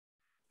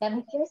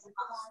Can I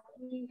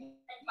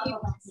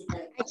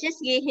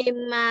just give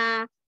him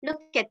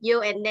look at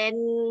you and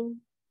then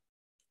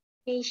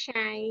he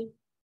shy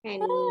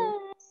and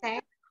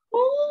sad.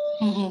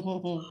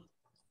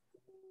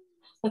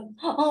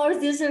 Oh,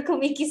 this are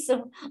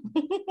kumikiso.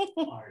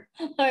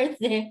 Heart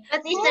there.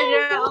 But it's a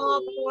girl or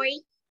a boy?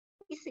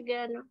 It's a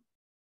girl. No?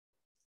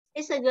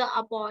 It's a girl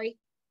or boy?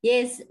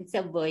 Yes, it's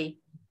a boy.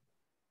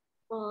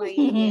 Boy,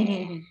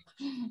 yeah.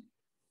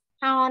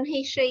 How old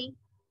is she?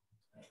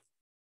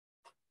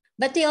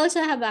 But we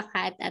also have a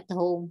cat at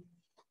home.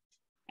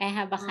 I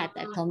have a cat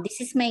at home.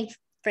 This is my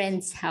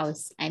friend's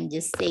house. I'm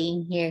just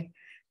staying here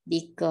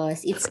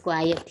because it's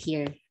quiet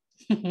here.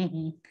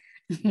 Yeah.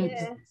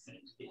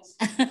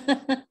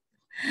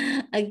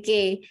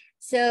 Okay,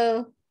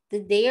 so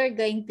today we're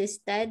going to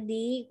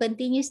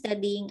continue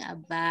studying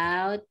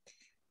about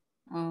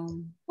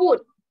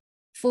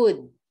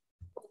food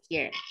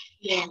here.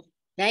 Yeah.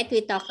 Right? We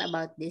talked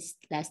about this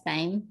last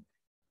time.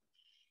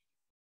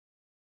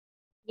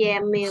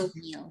 Yeah, meals.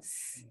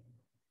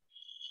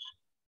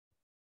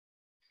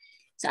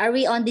 So are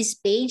we on this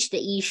page, the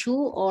issue,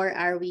 or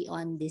are we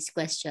on this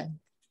question?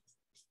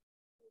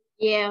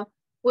 Yeah,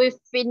 we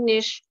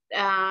finished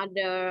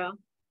the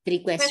 3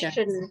 questions.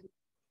 question.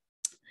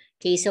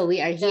 Okay, so we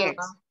are here.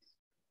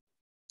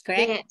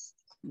 Correct? Yes.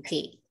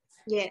 Okay.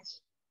 Yes.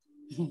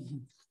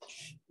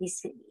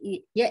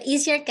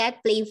 Is your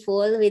cat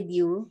playful with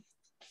you?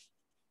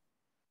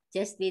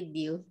 Just with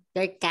you?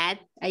 Your cat?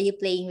 Are you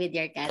playing with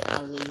your cat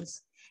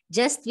always?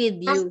 Just with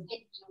you?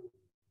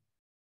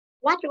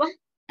 What?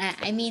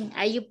 I mean,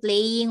 are you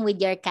playing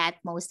with your cat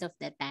most of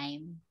the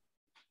time?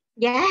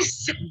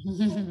 Yes.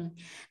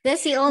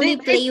 Does he only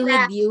play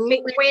with you?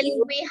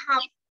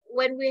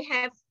 When we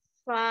have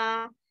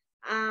a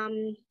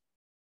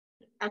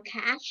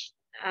cat,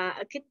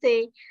 a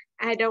kitty,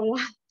 I don't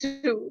want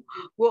to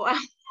go out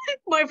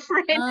with my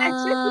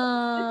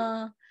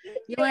friend.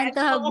 You want to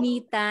have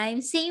me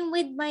time? Same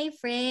with my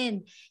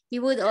friend. He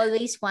would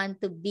always want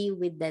to be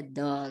with the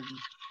dog.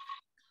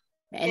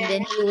 And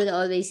then he would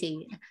always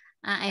say,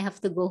 I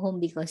have to go home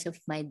because of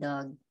my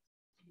dog.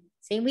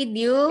 Same with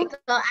you?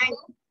 Because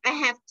I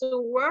have to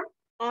work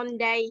all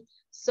day.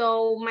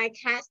 So my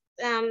cat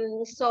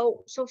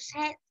so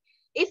sad.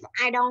 If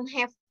I don't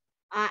have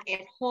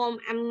at home,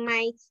 and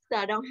my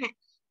sister don't have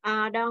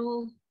at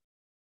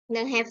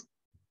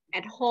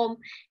home,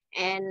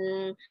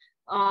 and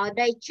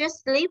they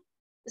just sleep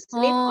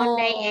all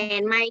day.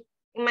 And my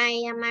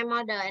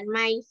mother and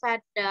my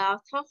father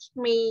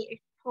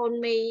told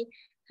me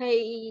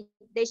they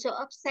so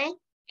upset,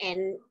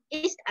 and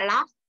it's a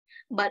lot.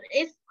 But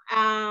if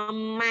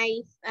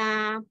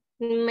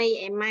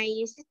me and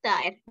my sister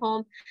at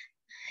home,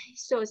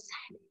 so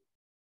sad.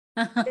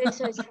 They're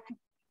so sad.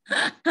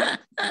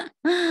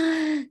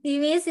 He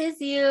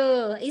misses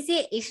you. Is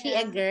she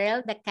a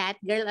girl, the cat,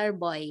 girl or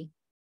boy?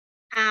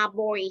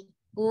 Boy.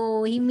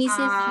 Oh, he misses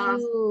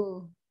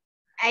you.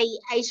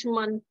 8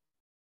 months.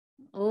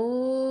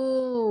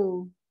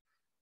 Oh.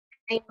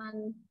 8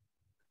 months.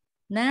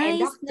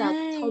 Nice. And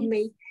doctor told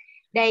me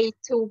they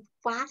too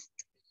fast.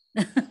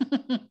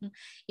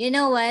 You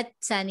know what,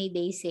 Sunny,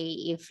 they say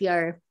if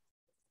you're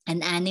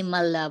an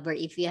animal lover,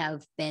 if you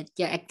have pet,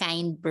 you're a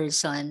kind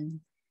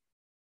person.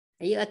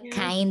 Are you a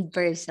kind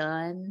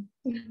person?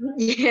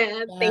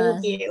 Yeah,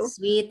 thank you.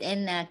 Sweet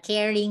and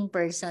caring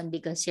person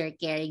because you're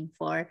caring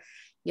for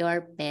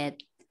your pet.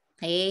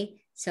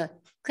 Okay, so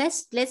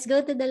let's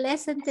go to the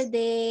lesson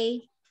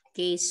today.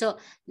 Okay, so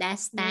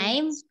last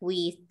time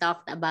we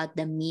talked about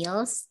the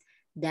meals,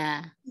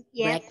 the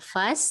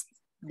breakfast,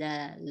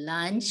 the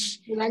lunch,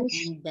 and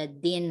the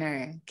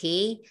dinner.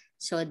 Okay,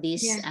 so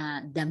these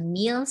the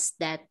meals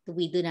that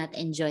we do not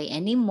enjoy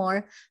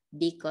anymore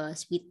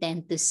because we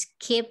tend to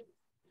skip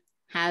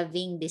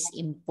having this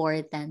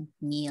important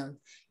meal.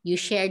 You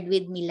shared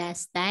with me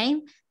last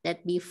time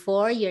that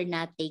before you're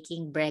not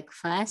taking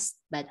breakfast,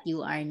 but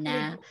you are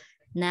now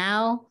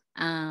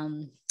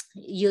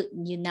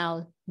you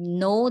now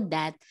know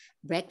that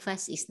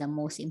breakfast is the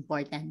most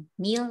important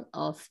meal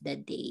of the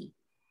day.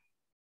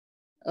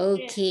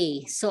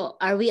 Okay, so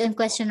are we on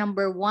question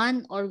number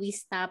 1 or we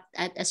stopped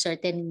at a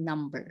certain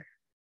number?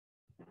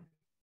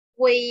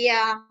 We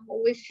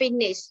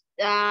finished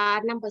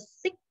number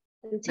 6.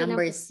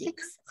 Number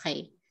 6.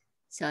 Okay.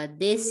 So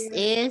this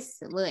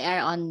is, we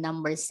are on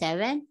number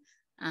 7.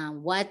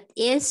 What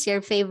is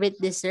your favorite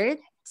dessert,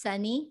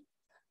 Sunny?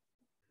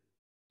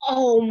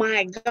 Oh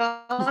my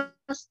gosh,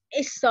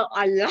 it's so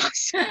a lot.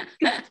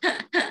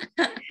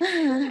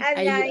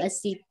 Are you a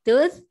sweet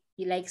tooth?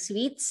 You like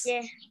sweets?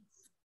 Yeah.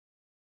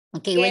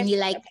 Okay, when you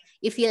like,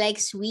 if you like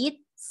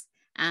sweets,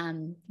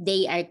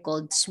 they are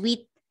called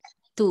sweet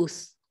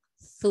tooth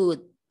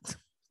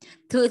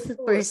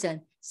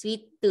person.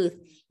 Sweet tooth.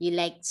 You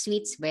like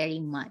sweets very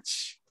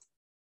much.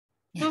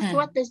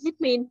 What does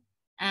it mean?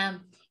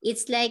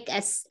 It's like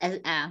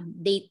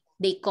they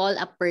call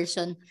a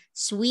person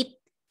sweet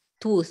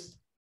tooth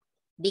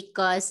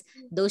because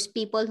those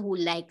people who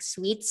like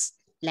sweets,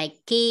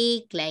 like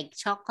cake, like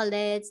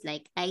chocolates,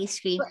 like ice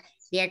cream,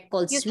 they are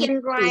called sweet tooth. You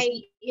can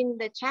write in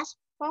the chat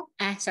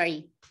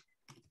Sorry.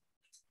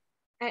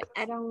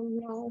 I don't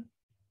know.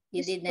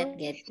 You did not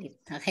get it.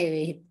 Okay,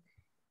 wait.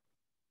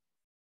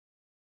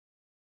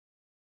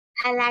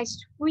 I like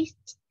sweet.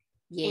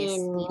 Yes,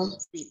 And...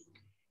 sweet.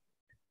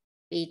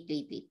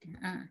 Wait.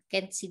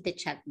 Can't see the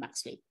chat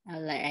box. Wait,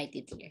 I'll write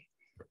it here.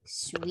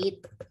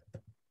 Sweet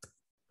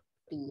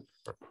tooth.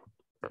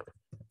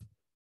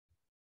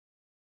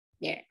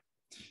 There.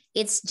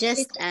 It's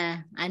just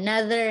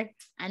another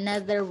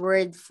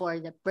word for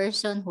the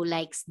person who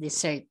likes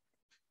dessert.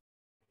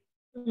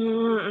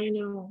 I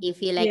know.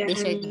 If you like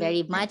dessert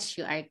very much,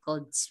 you are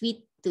called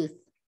sweet tooth.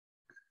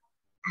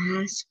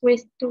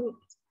 Sweet tooth.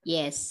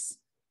 Yes.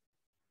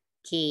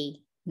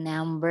 Okay.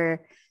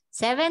 Number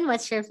 7.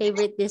 What's your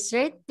favorite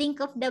dessert? Think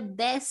of the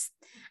best.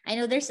 I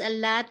know there's a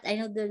lot. I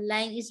know the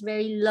line is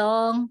very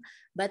long,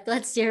 but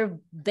what's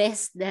your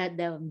best,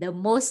 the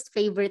most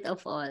favorite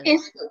of all?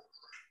 It's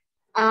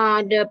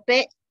the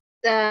best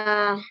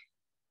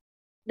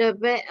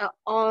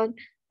on,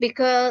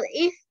 because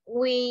if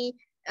we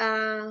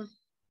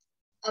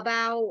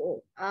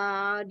about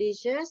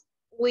desserts,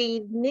 we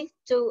need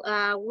to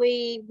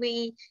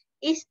we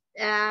eat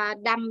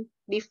them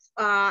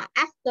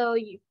after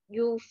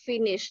you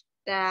finish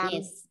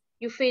Yes.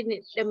 You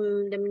finish the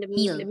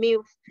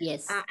meal.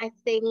 Yes. I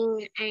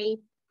think I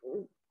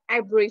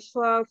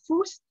prefer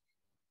food.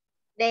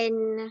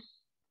 Then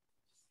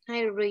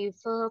I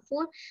prefer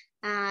food.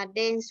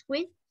 Then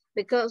sweet,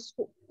 because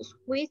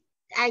sweet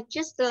I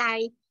just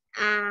like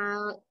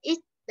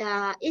eat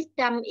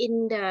them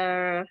in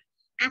the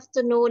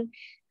afternoon.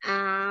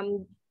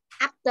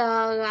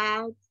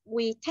 After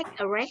we take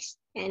a rest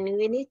and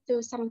we need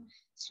to some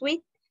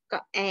sweet.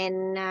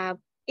 And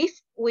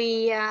if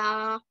we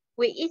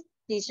eat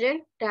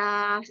dessert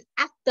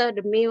after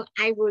the meal,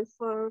 I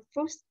prefer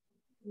fruit.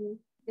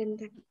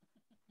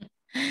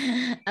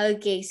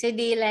 Okay, so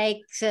do you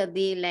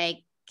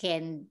like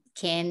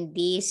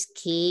candies,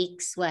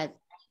 cakes? What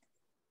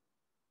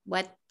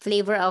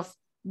flavor of,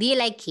 do you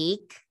like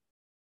cake?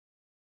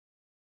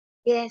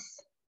 Yes.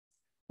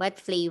 What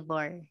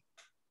flavor?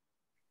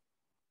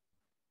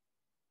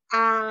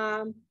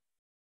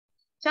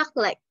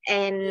 Chocolate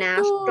and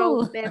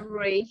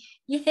strawberry.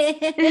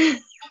 Yeah.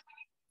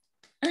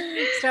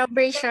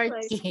 Strawberry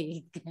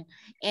shortcake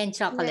and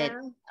chocolate.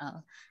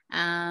 Yeah.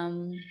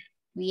 Oh.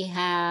 We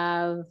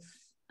have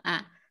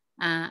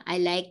I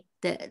like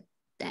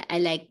I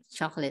like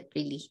chocolate,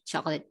 really.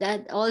 Chocolate.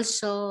 That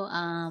also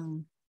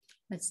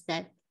what's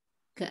that?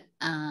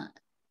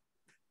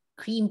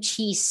 Cream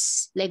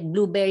cheese, like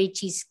blueberry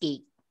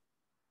cheesecake.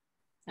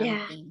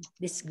 Something. Yeah.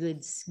 This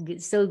good.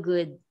 So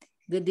good.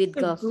 Good with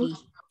coffee.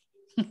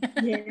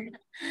 Good.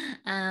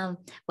 Yeah.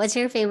 What's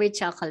your favorite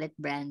chocolate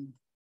brand?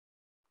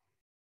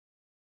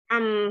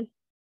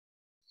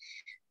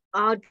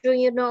 Do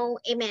you know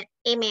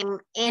M&M?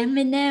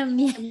 M&M,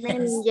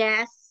 yes.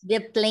 Yes. The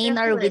plain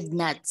chocolate. Or with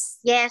nuts?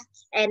 Yes,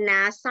 and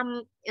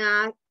some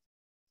I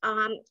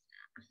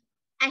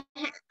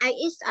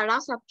eat a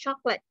lot of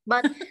chocolate,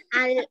 but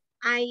I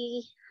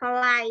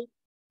like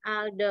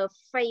the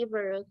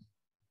flavor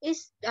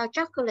is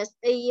chocolate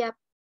is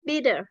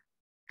bitter.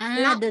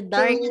 The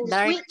dark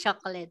sweet.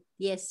 Chocolate.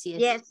 Yes.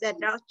 Yes, the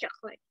dark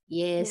chocolate.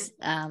 Yes.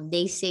 Yeah.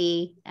 They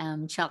say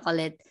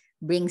chocolate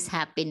brings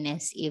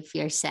happiness if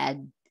you're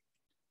sad.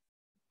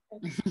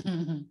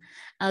 Okay.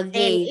 And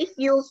if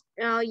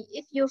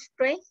you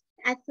stress,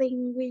 I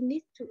think we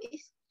need to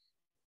eat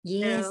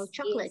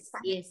chocolate.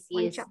 Yes.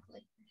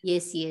 Chocolate.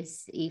 Yes.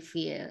 If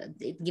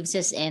it gives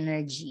us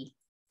energy.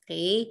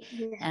 Okay.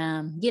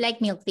 Yeah. Do you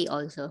like milk tea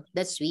also?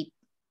 That's sweet.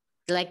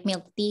 Do you like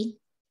milk tea?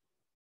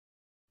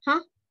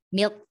 Huh?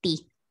 Milk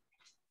tea.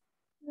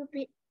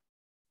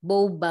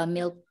 Boba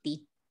milk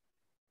tea.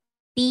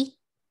 Tea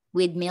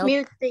with milk.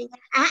 Milk tea.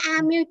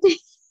 Milk tea.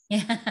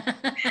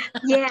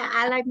 Yeah,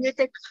 I like milk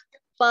tea,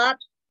 but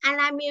I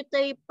like milk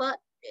tea, but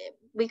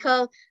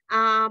because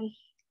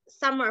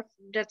some of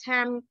the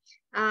time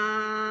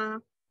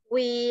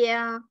we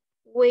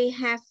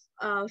have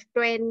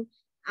strain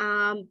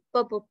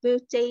bubble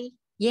milk tea.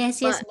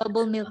 Yes,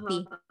 bubble milk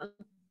tea.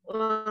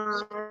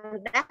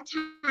 That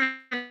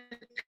time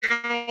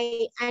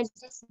I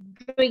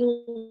drink.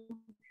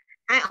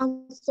 I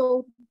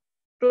also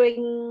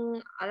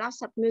drink a lot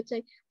of milk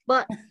tea.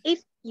 But if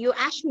you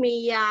ask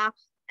me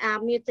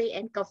milk tea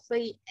and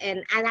coffee,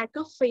 and I like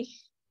coffee.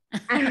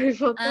 I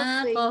prefer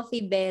coffee.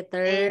 Coffee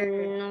better.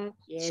 And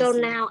so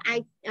now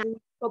I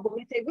bubble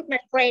milk tea with my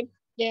friend.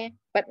 Yeah,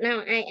 but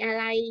now I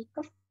like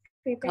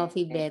coffee.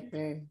 Coffee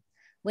better.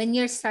 When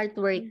you start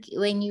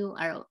when you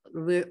are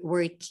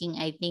working,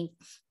 I think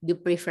you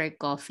prefer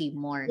coffee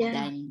more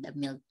than the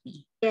milk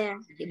tea. Yeah.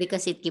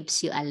 Because it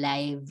keeps you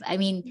alive. I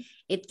mean,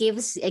 it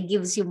gives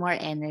you more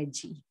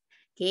energy.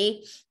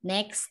 Okay.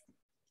 Next,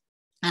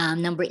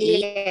 number 8.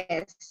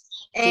 Yes.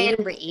 Okay,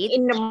 and number 8.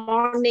 In the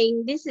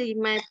morning, this is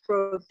my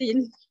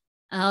protein.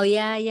 Oh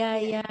yeah.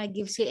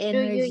 Gives you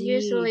energy. Do you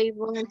usually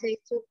want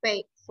to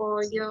pay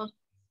for your?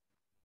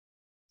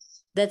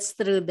 That's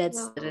true.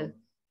 True.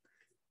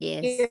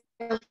 Yes.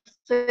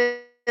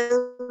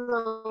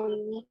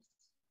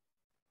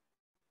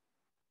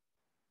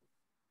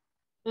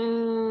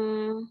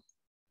 I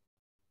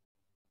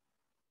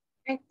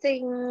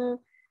think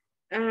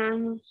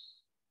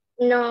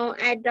no,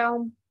 I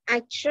don't.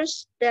 I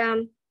just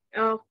I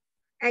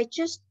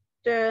just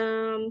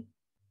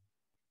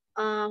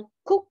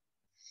cook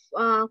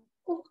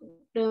cook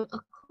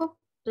cook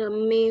the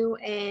meal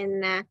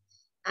and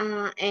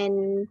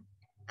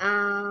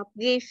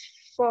give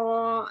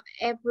for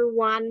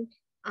everyone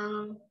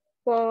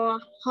for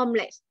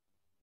homeless.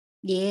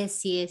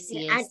 Yes.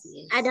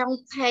 I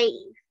don't pay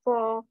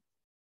for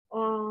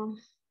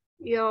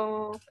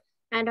your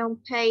I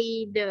don't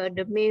pay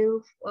the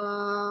meal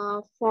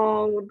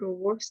for the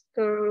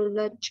worker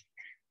lunch,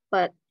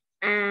 but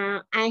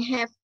I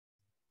have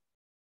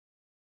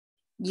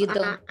You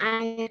don't.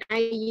 I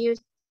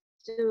used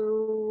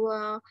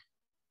to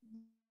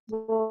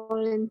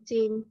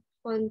volunteer.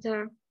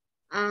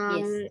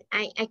 Yes.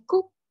 I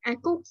cook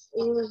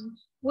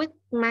with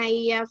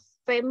my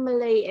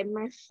family and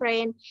my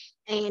friend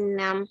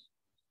and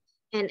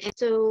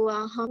to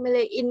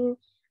family in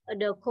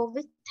the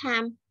COVID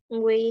time.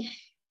 My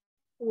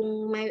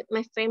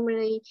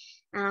family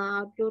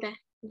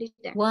did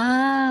that.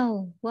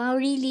 Wow. Wow,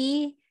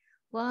 really?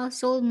 Wow.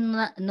 So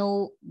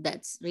no,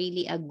 that's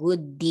really a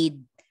good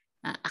deed,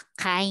 a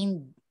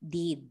kind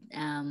deed,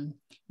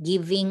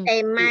 giving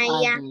And to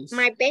others.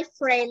 my best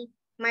friend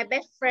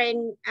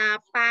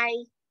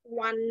buy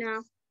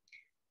one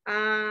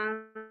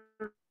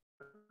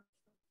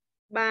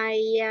buy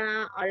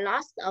a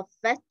lot of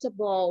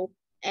vegetable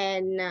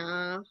and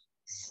a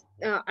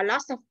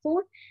lot of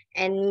food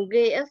and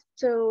give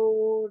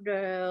to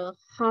the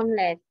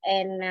homeless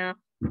and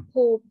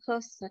poor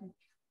person.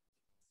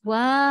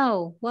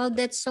 Wow. Wow,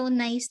 that's so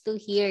nice to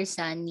hear,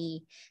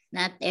 Sunny.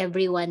 Not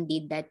everyone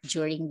did that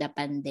during the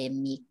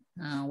pandemic.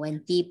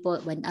 When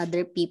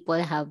other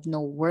people have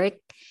no work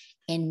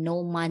and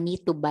no money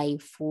to buy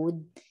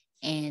food,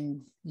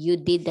 and you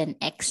did an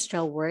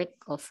extra work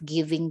of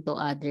giving to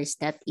others,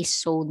 that is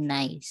so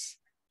nice.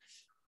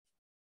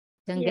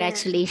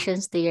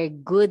 Congratulations to your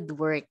good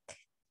work.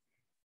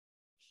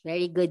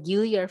 Very good.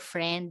 You, your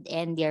friend,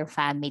 and your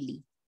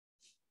family.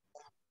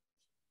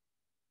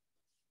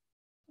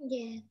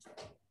 Yeah.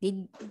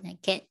 Can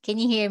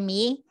you hear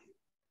me?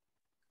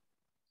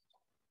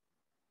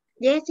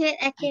 Yes,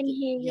 I can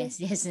hear you.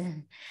 Yes.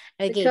 Okay.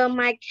 Because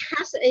my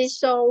cat is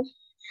so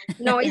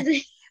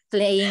noisy.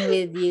 Playing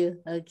with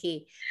you.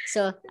 Okay.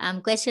 So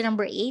question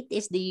number 8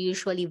 is, do you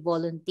usually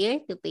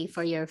volunteer to pay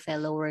for your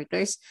fellow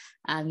workers?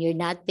 You're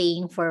not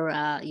paying for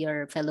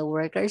your fellow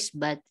workers,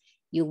 but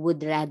you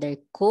would rather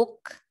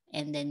cook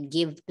and then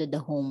give to the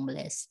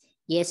homeless.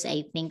 Yes,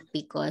 I think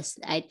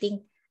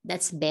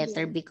that's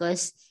better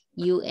because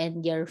you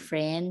and your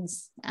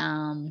friends,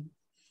 I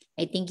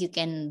think you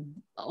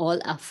can all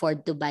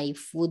afford to buy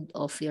food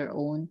of your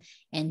own,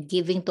 and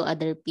giving to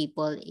other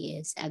people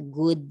is a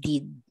good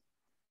deed.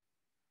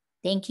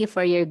 Thank you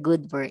for your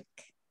good work.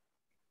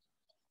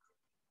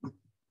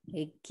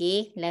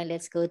 Okay, now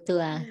let's go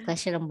to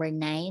question number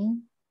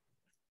 9.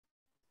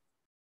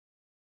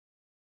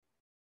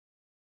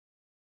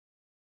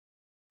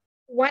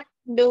 What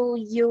do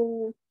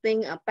you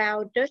think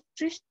about Dutch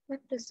street? What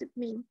does it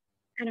mean?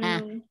 I don't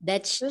know.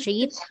 Dutch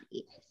street.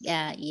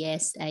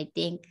 Yes, I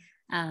think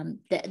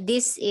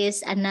this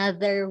is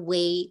another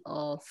way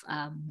of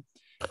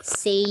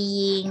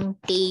saying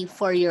pay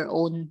for your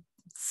own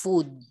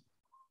food.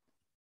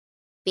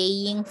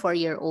 Paying for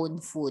your own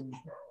food.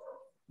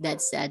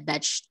 That's a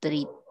Dutch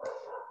street.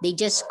 They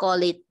just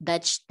call it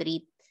Dutch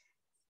street.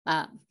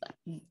 I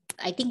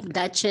think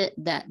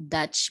the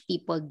Dutch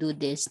people do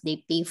this. They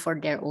pay for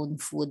their own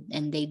food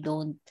and they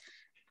don't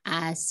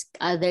ask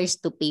others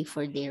to pay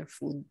for their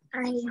food.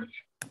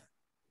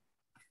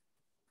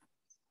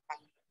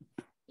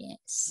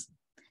 Yes.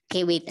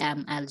 Okay, wait.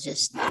 I'll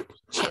just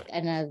check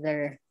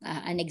another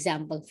an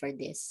example for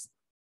this.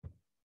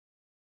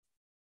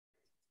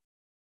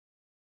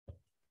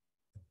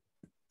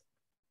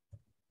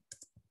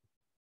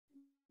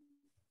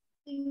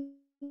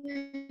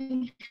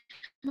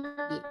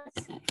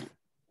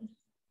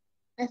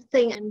 I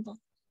think I'm.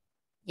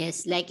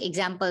 Yes, like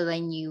example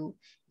when you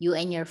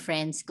and your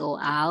friends go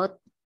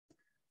out.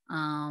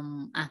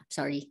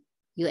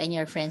 You and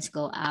your friends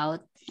go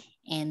out,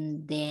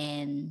 and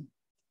then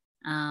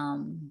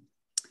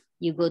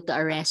you go to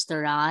a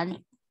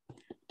restaurant.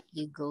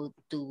 You go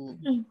to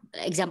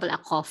example a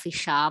coffee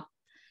shop,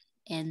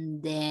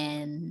 and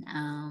then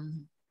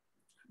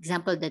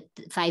example that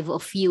 5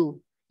 of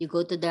you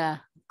go to the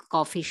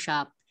coffee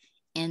shop,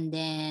 and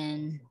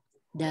then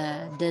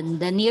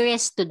the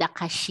nearest to the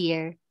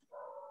cashier,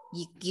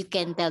 you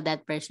can tell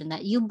that person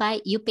that you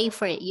pay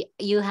for it.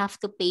 You have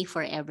to pay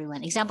for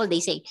everyone. Example,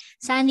 they say,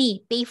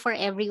 Sunny, pay for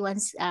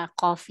everyone's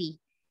coffee.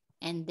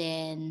 And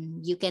then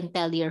you can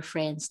tell your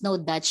friends, no,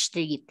 Dutch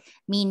street,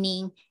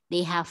 meaning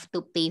they have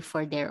to pay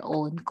for their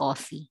own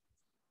coffee.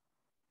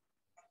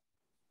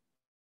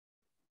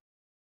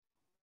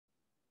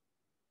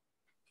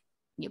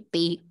 You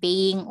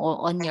paying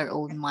on your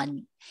own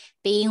money,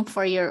 paying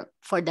for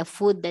the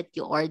food that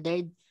you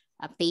ordered,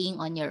 paying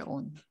on your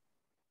own.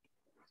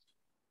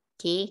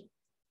 Okay.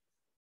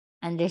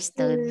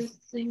 Understood.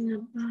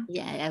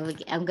 Yeah,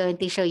 I'm going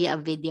to show you a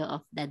video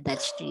of the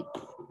Dutch street.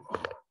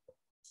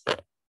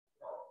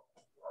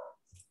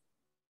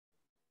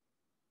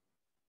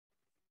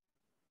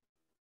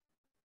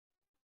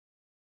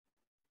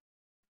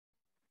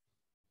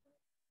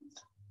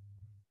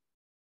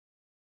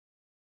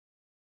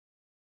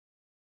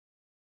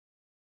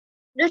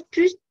 The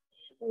truth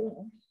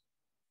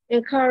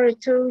encourage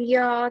to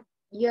your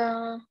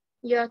tell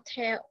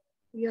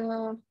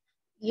your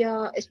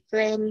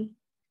explain.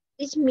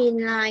 It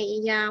means like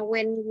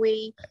when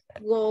we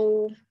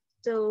go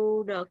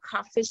to the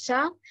coffee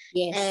shop,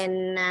 Yes.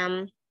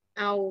 and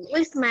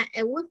with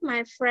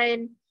my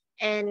friend,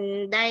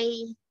 and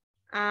they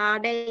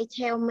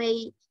tell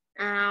me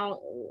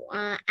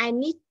I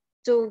need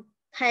to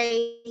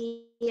pay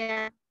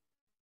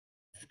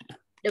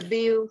the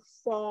bill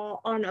for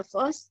all of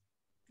us.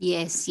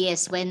 Yes.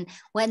 When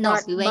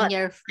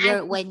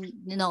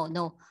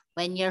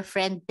your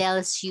friend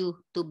tells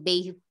you to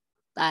pay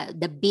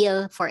the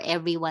bill for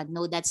everyone.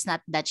 No, that's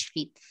not Dutch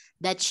street.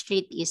 Dutch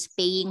street is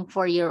paying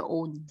for your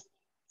own.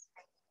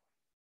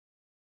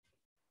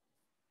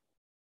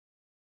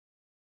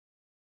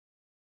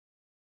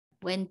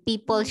 When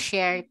people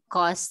share the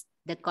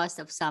cost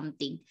of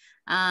something,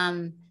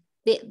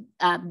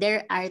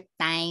 there are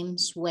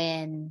times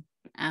when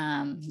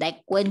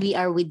like when we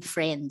are with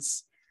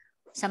friends,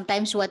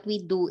 sometimes what we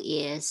do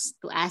is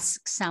to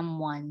ask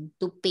someone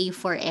to pay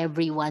for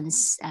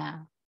everyone's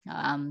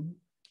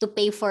to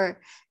pay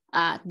for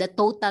the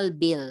total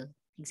bill.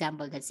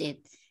 Example, that's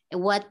it.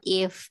 What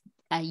if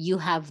you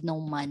have no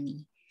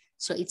money?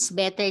 So it's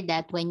better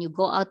that when you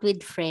go out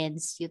with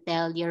friends, you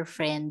tell your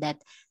friend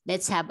that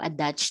let's have a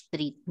Dutch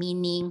treat,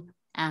 meaning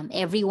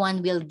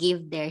everyone will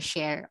give their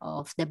share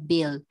of the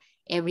bill.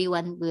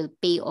 Everyone will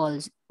pay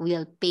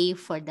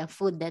for the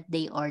food that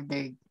they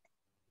ordered.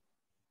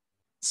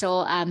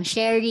 So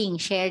sharing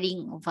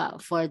for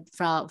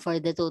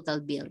the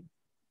total bill.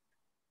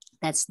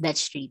 That's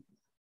Dutch treat.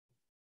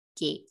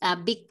 Okay.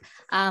 Big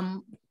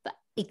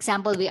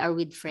example, we are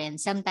with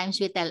friends. Sometimes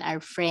we tell our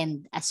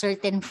friend, a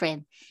certain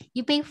friend,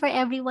 you pay for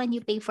everyone,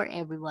 you pay for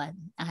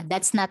everyone.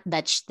 That's not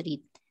Dutch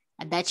treat.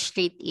 A Dutch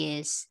treat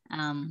is,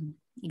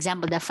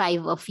 example, the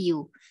 5 of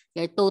you,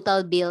 your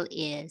total bill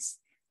is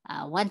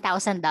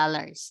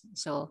 $1,000.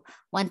 So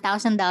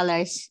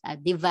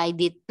 $1,000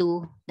 divided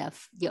to the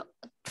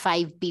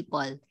 5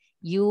 people,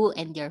 you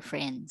and your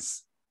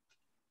friends.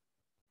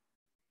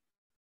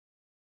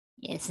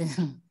 Yes.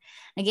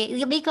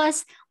 Okay,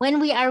 because when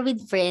we are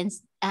with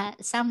friends,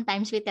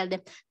 sometimes we tell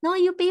them, no,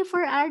 you pay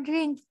for our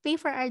drink,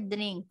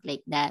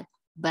 like that.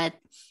 But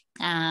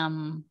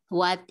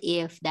what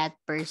if that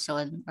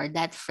person or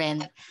that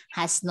friend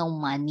has no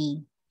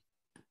money?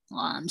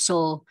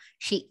 So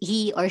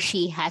he or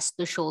she has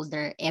to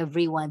shoulder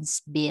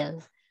everyone's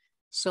bill.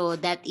 So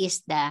that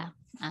is the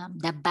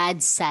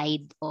bad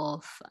side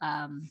of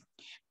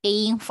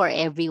paying for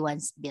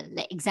everyone's bill.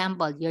 Like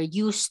example, they are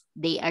used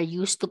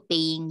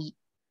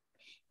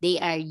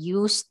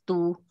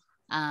to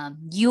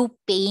you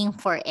paying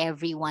for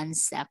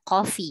everyone's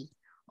coffee,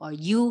 or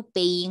you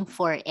paying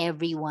for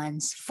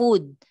everyone's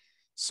food.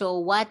 So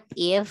what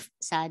if,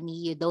 Sunny,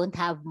 you don't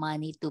have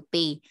money to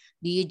pay?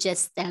 Do you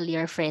just tell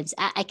your friends,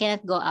 I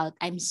cannot go out,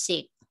 I'm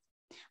sick?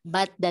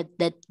 But the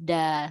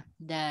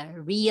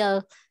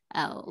real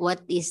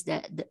what is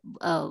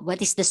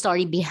the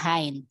story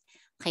behind?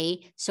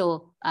 Okay,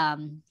 so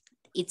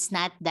it's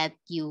not that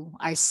you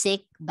are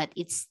sick, but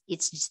it's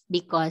just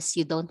because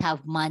you don't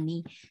have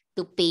money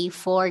to pay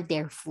for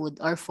their food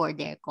or for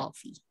their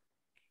coffee.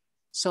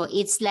 So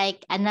it's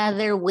like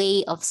another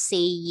way of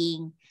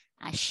saying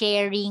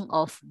sharing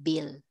of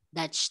bill.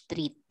 Dutch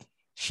treat,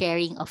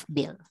 sharing of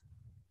bill.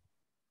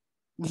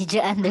 Did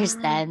you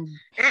understand?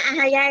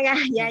 Yeah.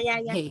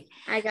 Okay.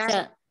 I got So,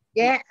 it.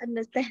 Yeah,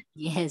 understand.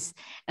 yes.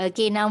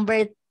 Okay,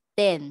 number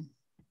 10.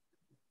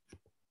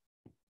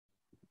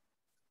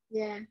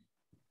 Yeah.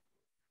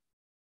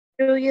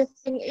 Do you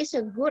think it's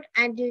a good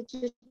idea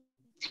to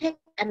take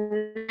a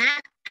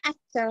nap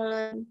after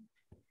lunch?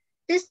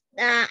 This,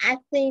 I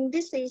think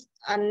this is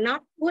a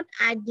not good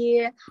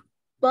idea,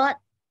 but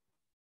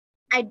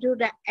I do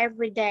that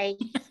every day.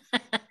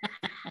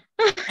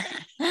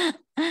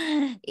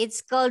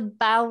 It's called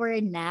power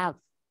nap.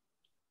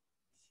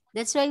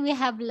 That's why we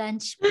have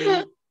lunch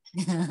break.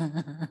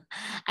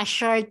 A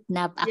short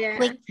nap, a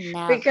quick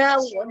nap.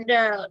 Because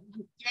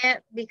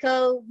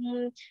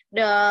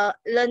the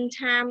lunch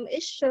time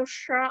is so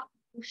short,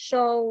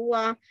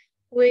 so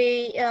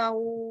we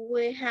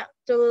have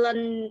to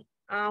learn.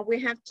 We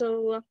have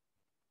to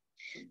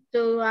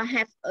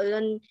have a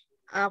lunch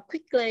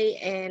quickly,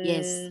 and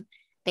yes,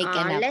 take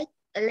a nap.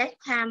 Less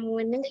time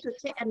we need to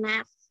take a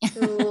nap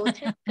to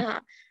take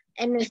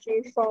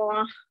energy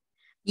for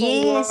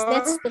yes,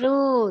 work.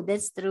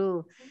 That's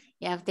true.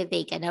 You have to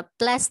take a nap.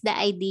 Plus the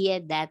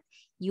idea that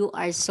you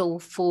are so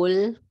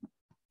full,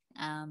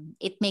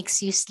 it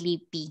makes you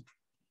sleepy.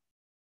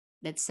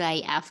 That's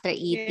why after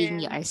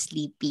eating, you are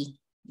sleepy.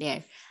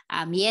 There.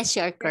 Yes,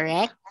 you're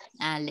correct.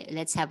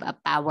 Let's have a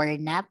power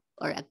nap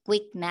or a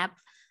quick nap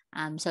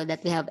so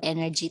that we have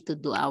energy to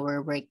do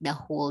our work the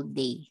whole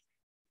day.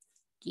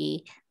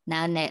 Okay,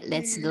 now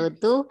let's go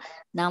to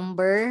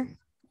number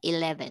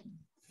 11.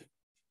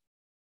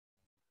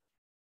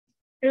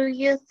 Do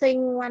you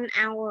think 1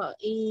 hour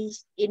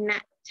is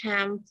enough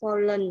time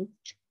for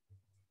lunch?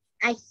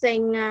 I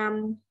think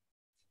a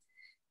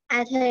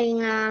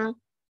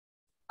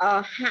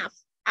half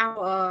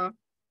hour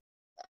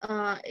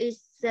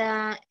is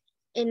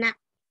enough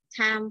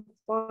time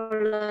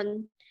for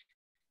lunch.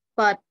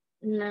 But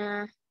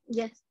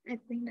yes, I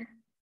think that.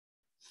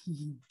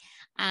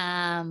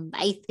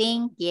 I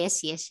think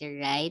yes, you're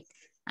right.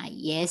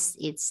 Yes,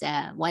 it's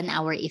 1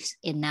 hour is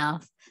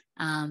enough.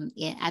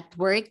 At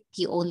work,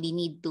 you only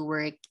need to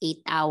work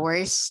 8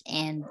 hours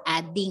and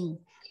adding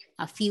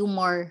a few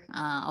more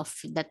of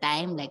the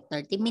time, like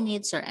 30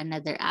 minutes or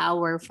another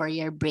hour for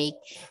your break,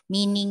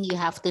 meaning you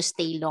have to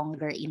stay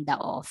longer in the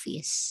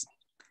office,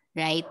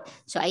 right?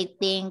 So I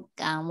think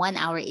 1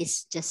 hour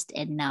is just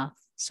enough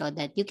so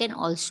that you can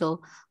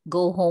also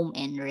go home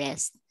and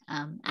rest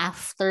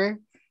after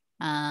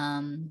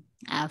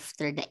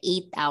the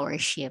 8-hour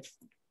shift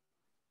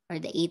or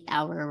the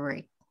 8-hour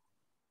work,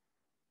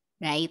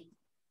 right?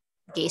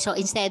 Okay, so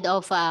instead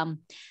of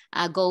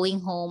going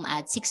home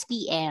at 6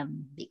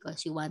 p.m.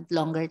 because you want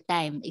longer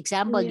time,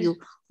 example, you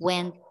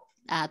went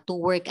to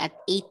work at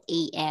 8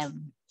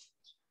 a.m.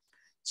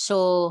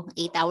 So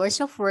 8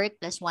 hours of work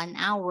plus 1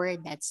 hour,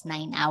 that's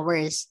 9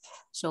 hours.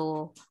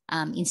 So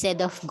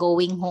instead of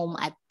going home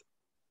at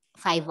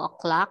 5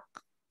 o'clock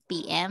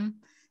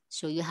p.m.,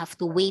 so you have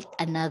to wait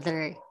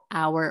another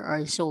hour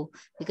or so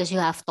because you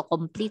have to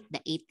complete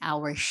the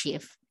 8-hour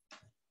shift.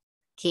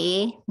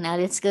 Okay, now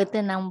let's go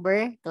to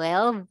number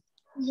 12.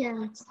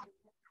 Yes.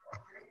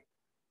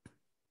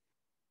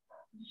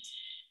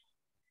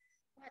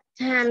 What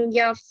time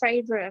your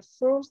favorite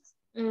fruit?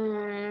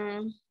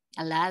 A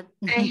lot.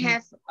 I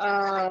have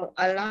a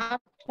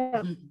lot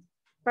of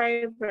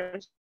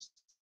favorite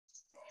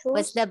food.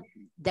 What's the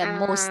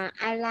most?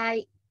 I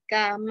like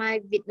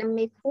my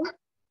Vietnamese food.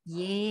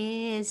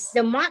 Yes.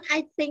 The most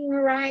I think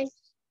rice.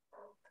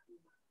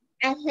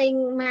 I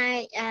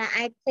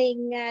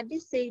think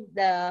this is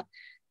the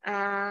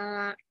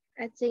I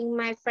think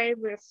my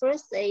favorite food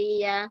is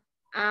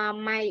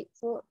my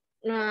food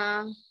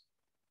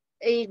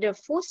is the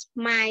food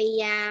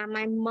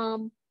my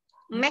mom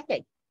make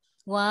it.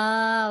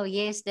 Wow,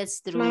 yes, that's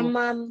true. My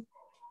mom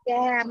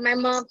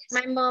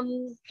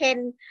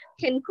can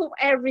cook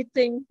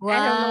everything. Wow.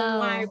 I don't know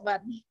why,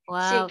 but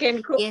she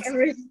can cook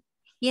everything.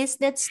 Yes,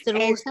 that's true.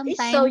 And sometimes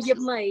it's so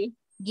yummy.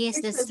 Yes,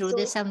 that's true.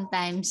 That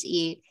sometimes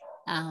we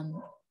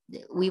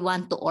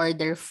want to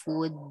order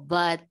food,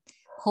 but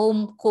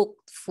home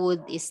cooked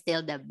food is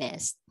still the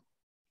best,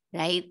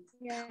 right?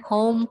 Yeah.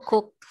 Home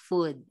cooked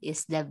food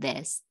is the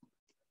best.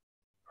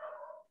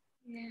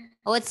 Yeah.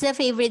 What's the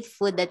favorite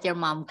food that your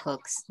mom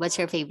cooks? What's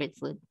your favorite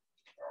food?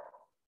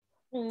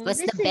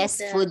 What's the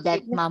best food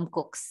that mom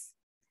cooks?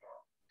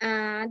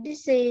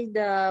 This is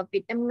the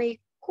Vietnamese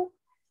cook.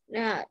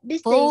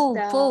 This Pho, is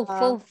the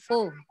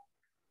pho.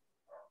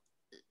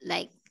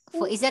 Like,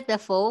 pho, is that the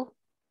pho?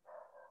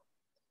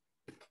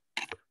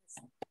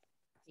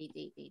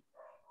 Wait.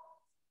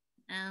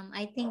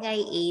 I think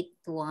I ate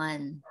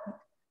one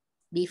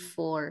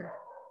before.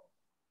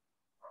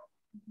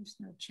 There's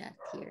no chat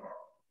here.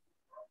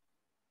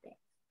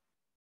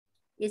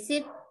 Is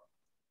it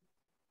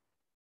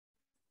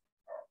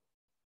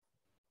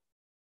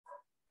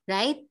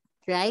right?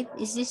 Right?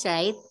 Is this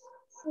right?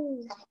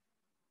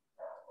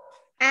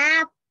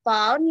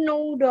 Phở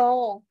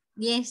noodle.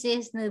 Yes,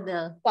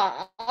 noodle.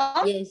 Phở.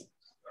 Yes.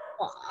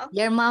 Phở.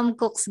 Your mom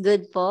cooks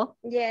good po?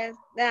 Yes.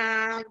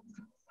 Yes.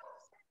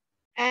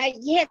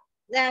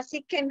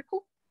 She can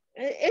cook.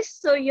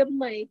 It's so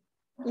yummy.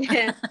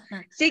 Yeah.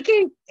 she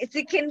can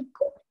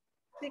cook.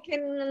 She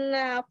can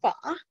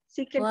phở.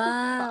 She can cook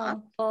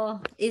phở. Oh,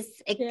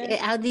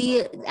 how do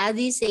you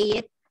say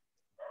it?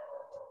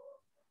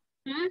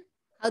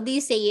 How do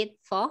you say it?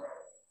 Pho?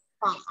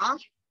 Phở.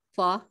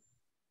 Pho?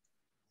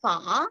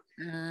 Phở.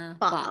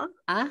 Phở.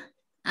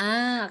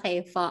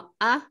 Okay. Pho.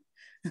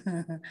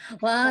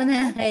 Wow,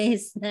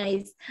 nice.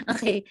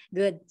 Okay,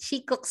 good.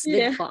 She cooks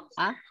good pho.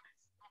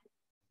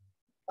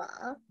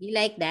 You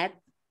like that?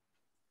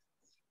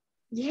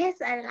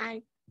 Yes, I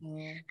like.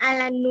 I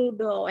like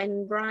noodle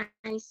and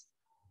rice.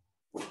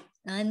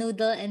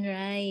 Noodle and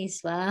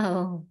rice.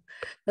 Wow.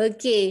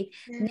 Okay.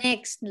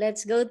 Next,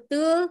 let's go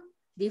to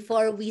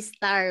before we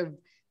starve,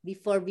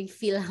 before we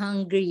feel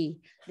hungry.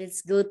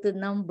 Let's go to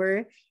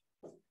number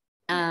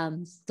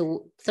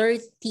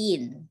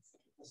 13.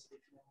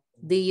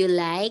 Do you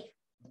like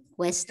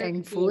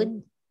Western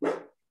food?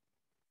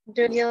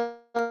 Do you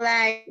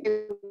like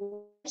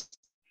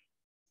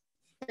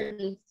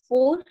Western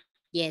food?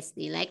 Yes.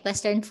 Do you like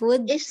Western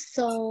food? It's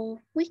so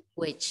quick.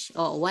 Which?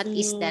 Oh, what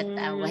is that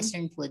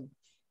Western food?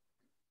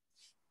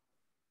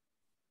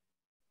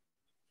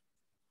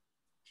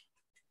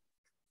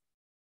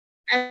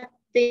 I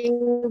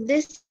think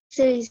this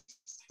is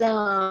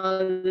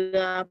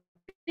the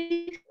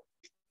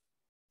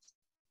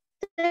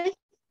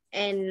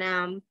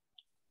and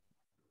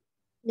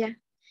Yeah.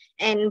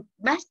 And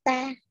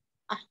pasta.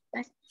 Oh,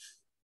 pasta.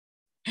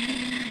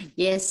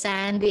 Yes,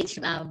 sandwich,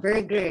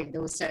 burger.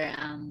 Those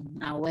are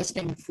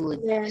Western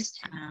food. Yes.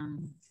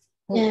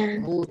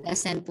 Who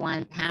doesn't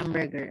want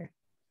hamburger?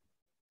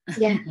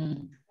 Yeah.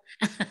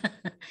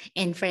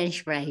 And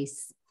French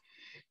fries.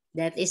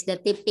 That is the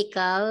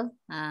typical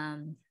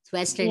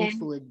Western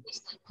food.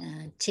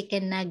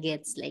 Chicken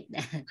nuggets like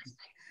that.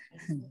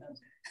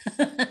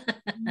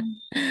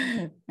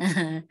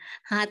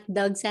 Hot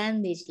dog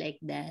sandwich like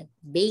that.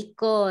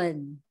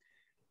 Bacon.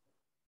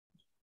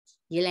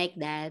 You like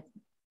that,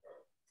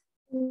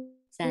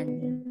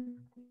 Sunny?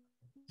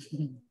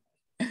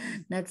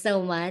 Not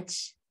so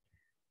much.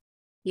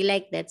 You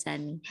like that,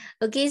 Sunny?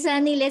 Okay,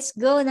 Sunny, let's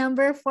go.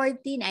 Number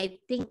 14. I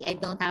think I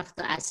don't have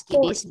to ask you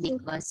this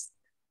because...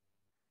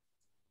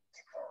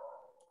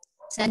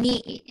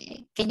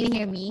 Sunny, can you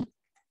hear me?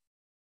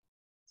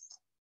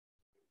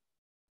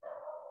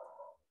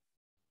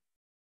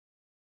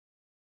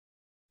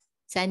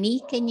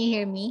 Sunny, can you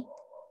hear me?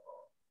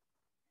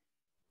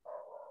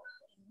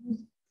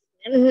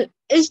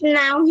 It's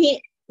now here.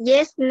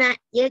 Yes, not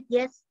yes,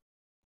 yes.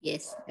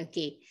 Yes.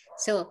 Okay.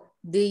 So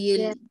do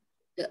you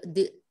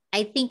do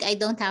I think I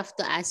don't have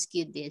to ask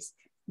you this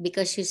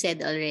because you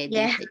said already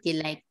that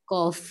you like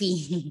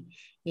coffee.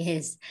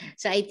 Yes.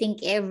 So I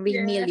think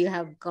every meal you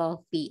have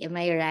coffee. Am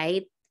I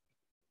right?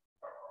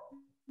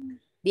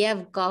 Do you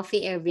have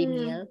coffee every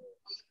meal?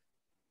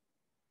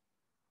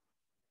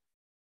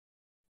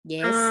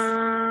 Yes.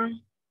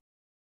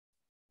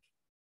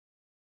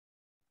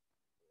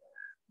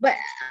 But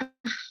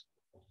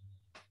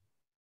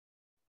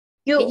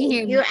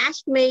you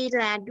asked me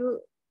là do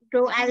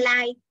I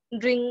like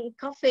drink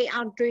coffee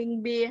or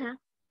drink beer? Huh?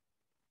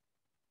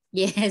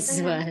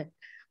 Yes.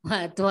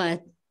 What?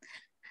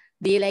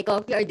 Do you like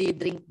coffee or do you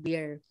drink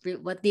beer?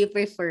 What do you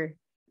prefer?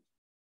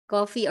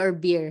 Coffee or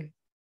beer?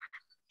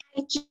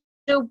 I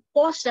do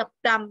both of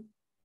them.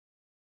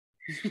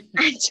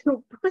 I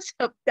do both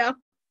of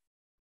them.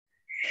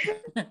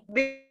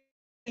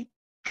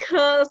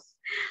 Because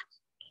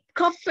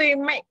coffee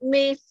make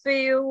me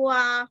feel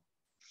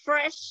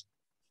fresh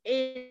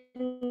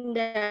in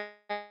the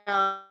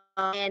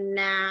and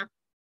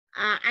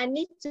I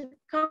need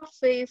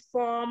coffee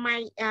for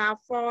my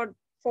for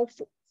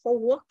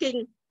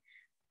working,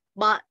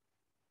 but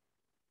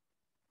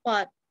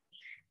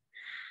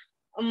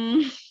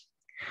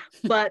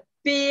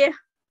beer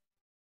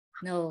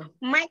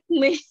make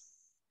me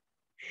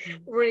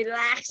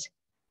relax.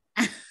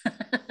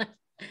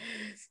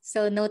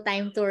 So no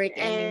time to work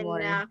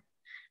anymore.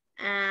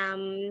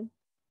 And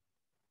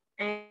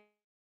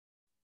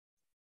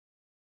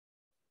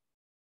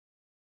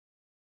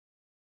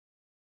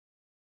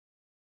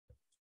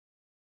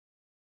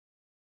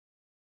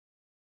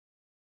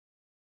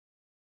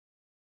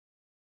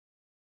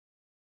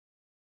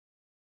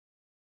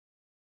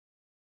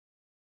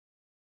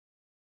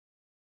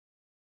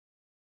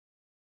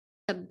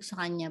sa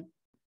kanya,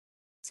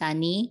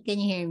 Sunny,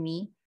 can you hear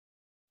me?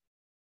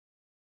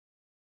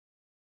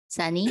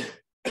 Sunny?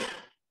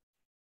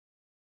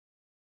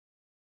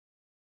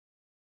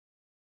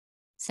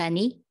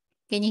 Sunny,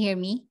 can you hear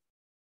me?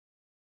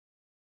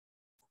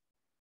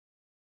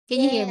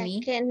 Can you hear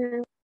me? I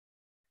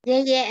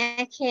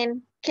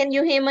can. Can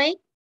you hear me?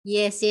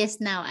 Yes,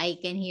 now I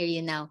can hear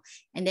you now.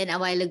 And then a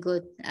while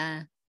ago,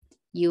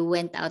 you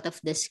went out of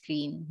the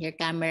screen. Your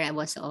camera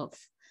was off.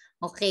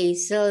 Okay,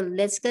 so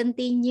let's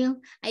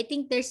continue. I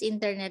think there's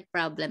internet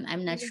problem.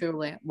 I'm not sure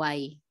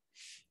why.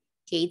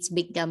 Okay, it's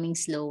becoming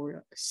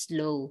slow.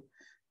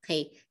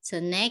 Okay,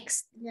 so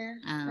next.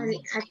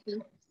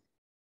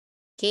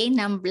 Okay,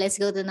 let's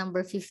go to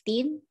number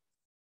 15.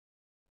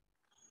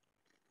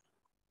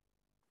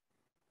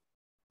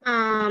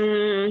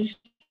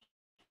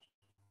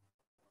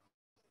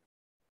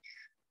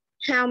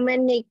 How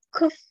many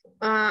cups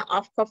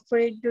of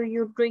coffee do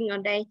you drink a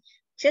day?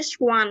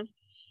 Just one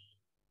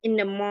in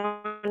the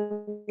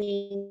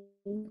morning.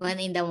 One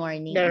in the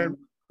morning.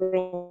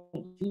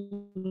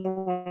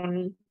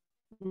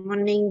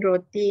 Morning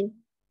routine.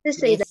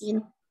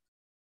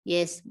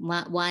 Yes,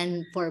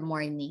 one for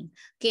morning.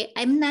 Okay,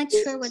 I'm not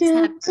sure what's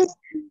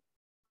happening.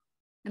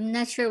 I'm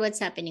not sure what's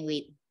happening.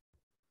 Wait.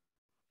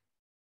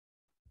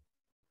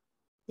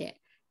 There.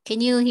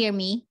 Can you hear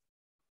me?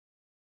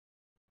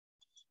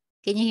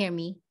 Can you hear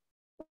me?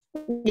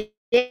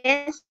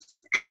 Yes.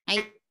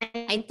 I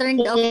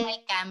turned off my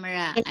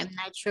camera. I'm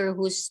not sure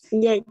whose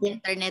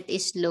internet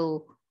is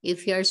slow,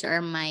 if yours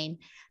or mine.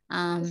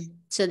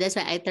 So that's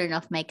why I turned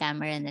off my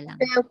camera na lang.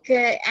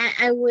 Okay,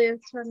 I will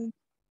turn.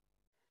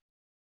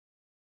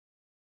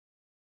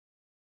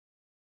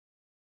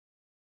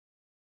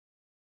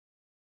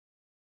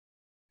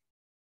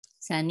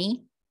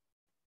 Sunny?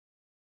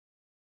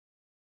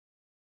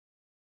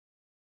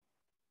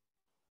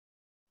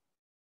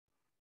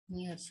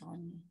 Yes,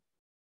 Sunny.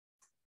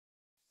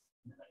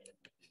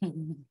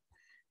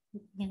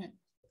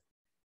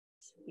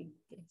 Speak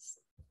this.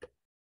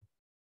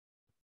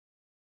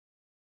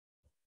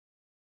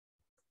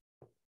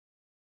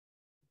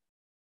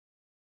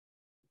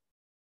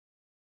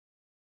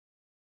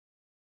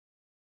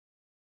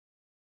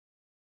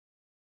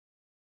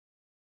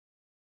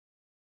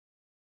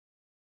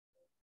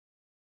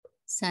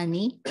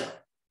 Sunny?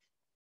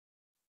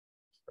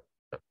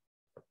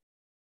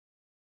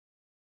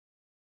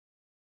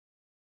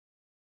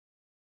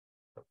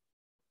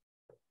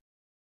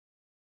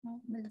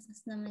 Oh,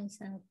 malakas naman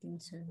sa ating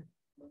sir.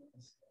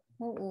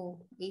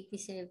 Oo,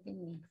 87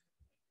 eh.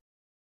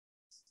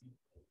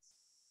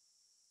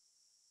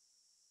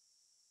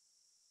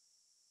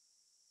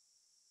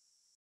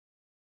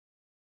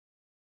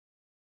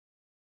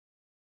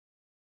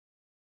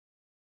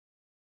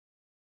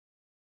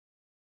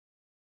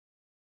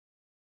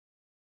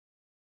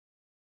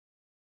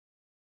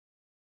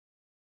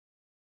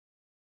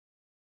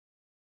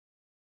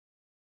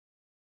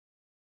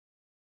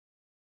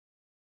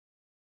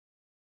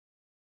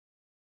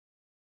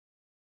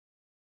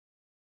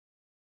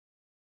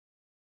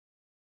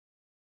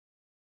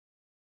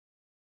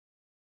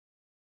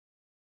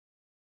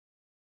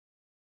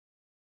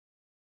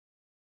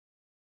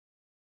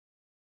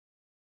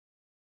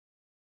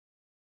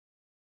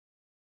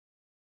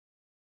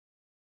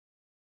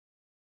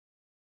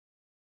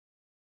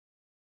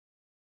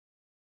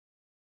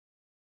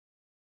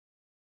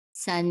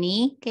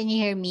 Sunny, can you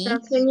hear me? So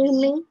can you hear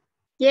me?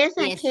 Yes,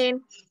 I Yes.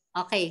 can.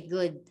 Okay,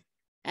 good.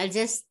 I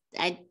just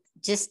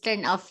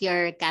turn off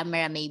your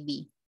camera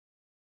maybe.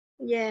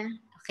 Yeah.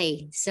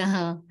 Okay, so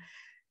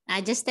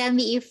just tell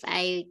me if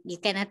you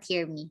cannot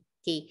hear me.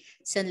 Okay,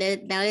 so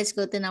now let's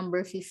go to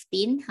number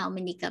 15. How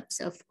many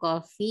cups of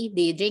coffee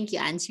do you drink?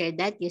 You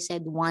answered that. You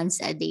said once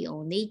a day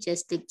only,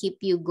 just to keep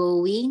you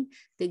going,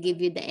 to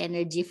give you the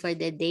energy for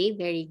the day.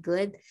 Very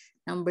good.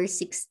 Number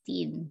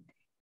 16.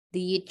 Do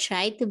you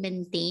try to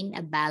maintain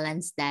a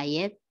balanced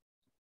diet?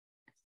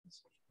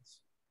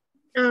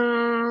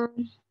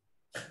 I'm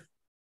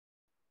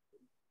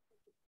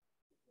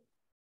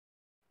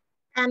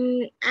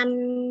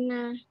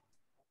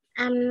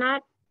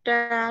not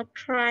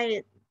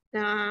tried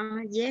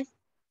yes.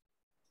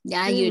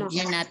 Yeah,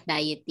 you're not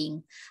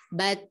dieting.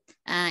 But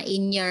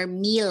in your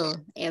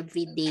meal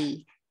every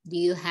day, do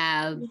you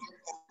have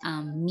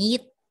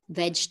meat,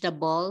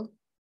 vegetable,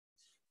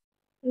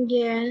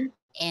 Yeah.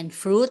 and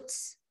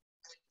fruits?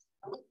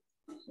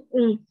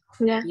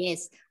 Yeah.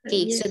 Yes.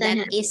 Okay, Yes, so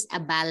that is a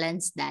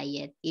balanced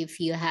diet if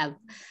you have.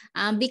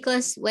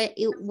 Because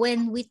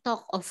when we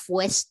talk of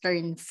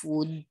Western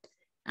food,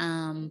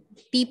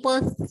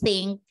 people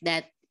think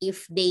that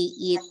if they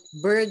eat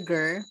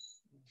burger,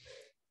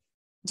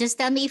 just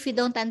tell me if you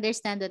don't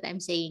understand what I'm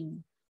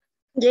saying.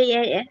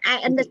 Yeah.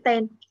 I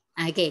understand.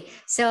 Okay,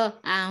 so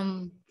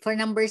for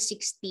number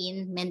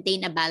 16,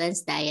 maintain a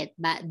balanced diet.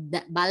 But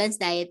the balanced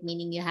diet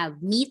meaning you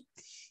have meat,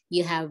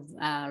 you have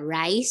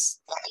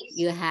rice,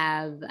 you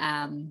have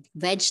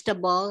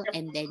vegetable,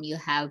 and then you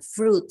have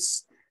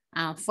fruits.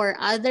 For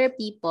other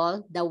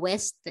people,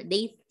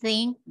 they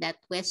think that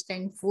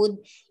Western food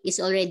is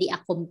already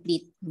a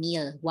complete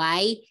meal.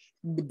 Why?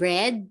 The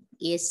bread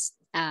is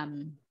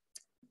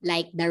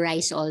like the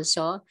rice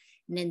also.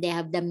 And then they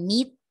have the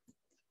meat,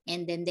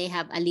 and then they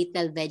have a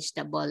little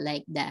vegetable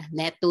like the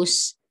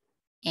lettuce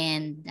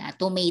and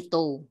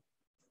tomato.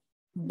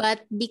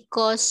 But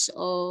because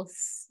of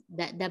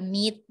the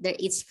meat, there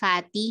is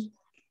fatty,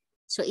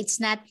 so it's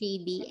not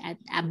really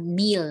a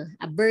meal.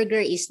 A burger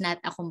is not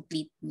a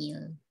complete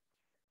meal.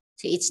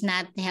 So it's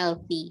not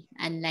healthy,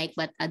 unlike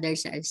what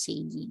others are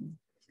saying.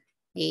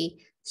 Okay,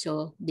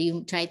 so do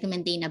you try to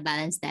maintain a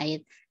balanced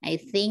diet? I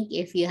think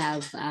if you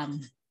have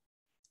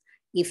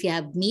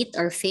meat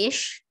or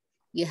fish,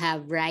 you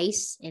have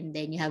rice, and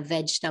then you have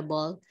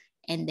vegetable,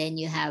 and then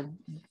you have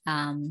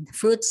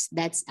fruits,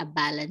 that's a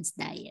balanced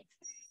diet.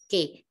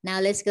 Okay, now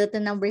let's go to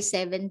number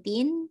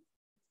 17.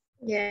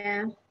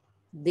 Yeah.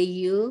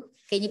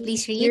 Can you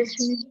please read?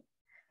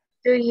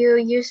 Do you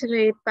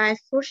usually buy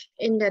food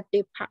in the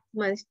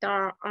department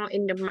store or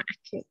in the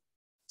market?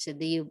 So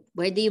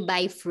where do you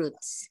buy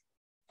fruits?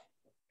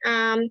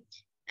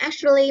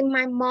 Actually,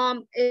 my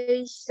mom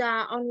is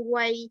on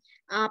way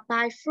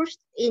buy fruit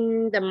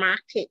in the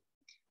market.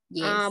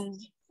 Yes.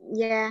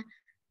 Yeah,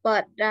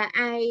 but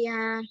I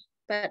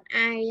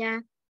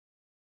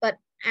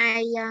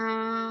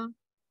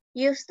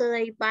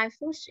usually buy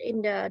food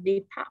in the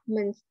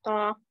department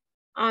store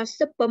or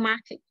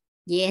supermarket.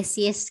 Yes,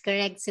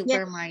 correct.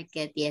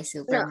 Supermarket. Yes,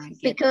 supermarket.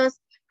 No, because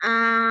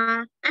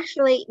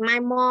actually my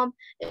mom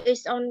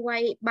is on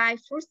way buy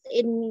fruit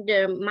in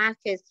the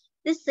market.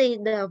 This is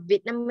the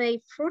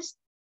Vietnamese fruit.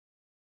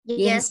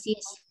 Yes,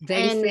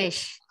 very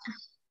fresh.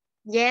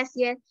 Yes.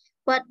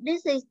 But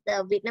this is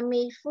the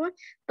Vietnamese food.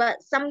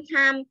 But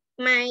sometimes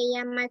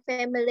my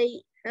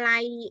family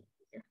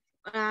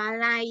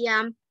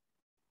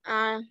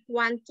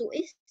want to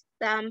eat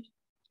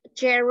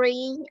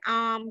cherry,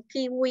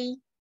 kiwi,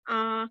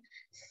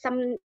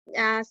 some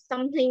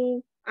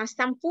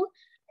food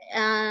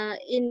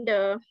in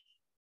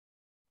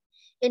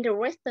the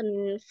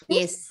Western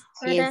food.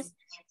 Yes.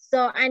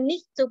 So I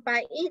need to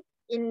buy it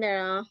in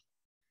the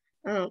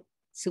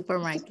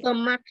supermarket.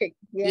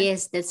 Yeah.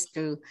 Yes, that's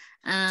true.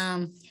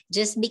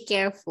 Just be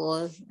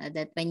careful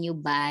that when you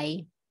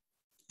buy,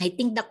 I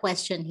think the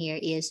question here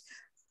is,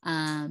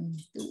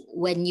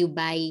 when you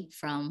buy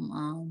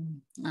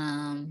from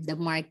the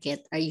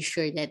market, are you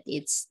sure that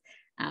it's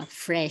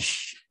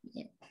fresh?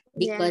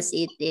 Because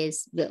it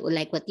is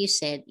like what you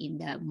said, in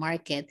the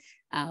market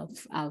of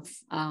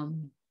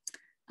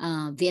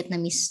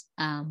Vietnamese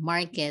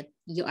market,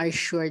 you are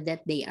sure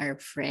that they are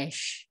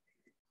fresh,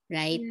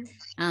 right?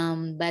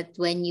 But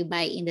when you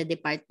buy in the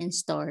department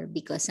store,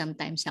 because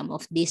sometimes some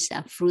of these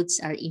fruits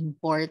are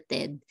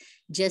imported,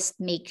 just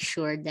make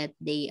sure that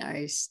they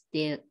are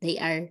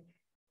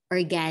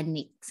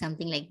organic,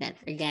 something like that,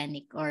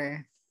 organic,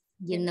 or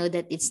you know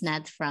that it's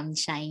not from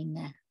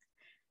China.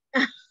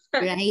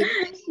 Right?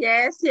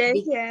 Yes.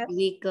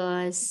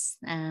 Because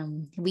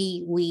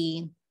we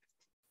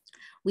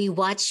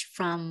watch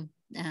from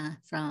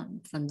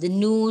the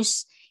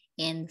news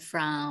and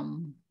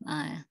from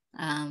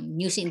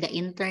news in the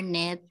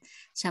internet.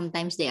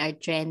 Sometimes they are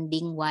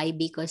trending. Why?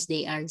 Because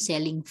they are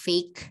selling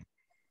fake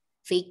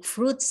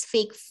fruits,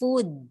 fake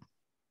food,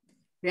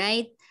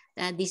 right?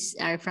 These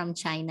are from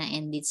China,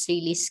 and it's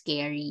really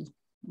scary.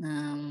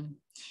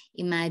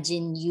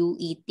 Imagine you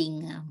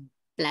eating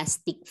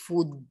plastic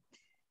food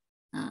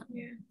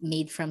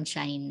made from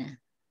China.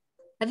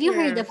 Have you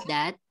heard of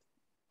that?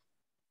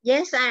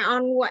 Yes, I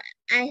heard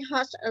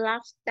a lot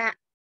of that.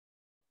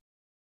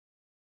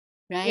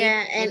 Right?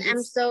 Yeah, and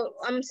I'm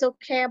so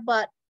care,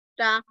 but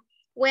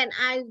when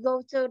I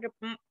go to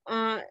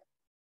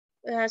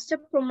the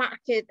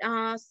supermarket,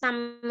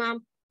 somehow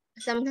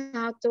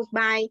to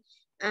buy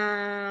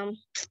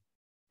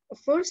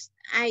fruits,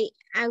 I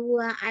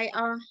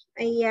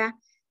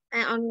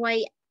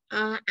always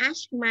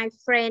ask my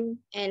friend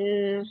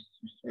and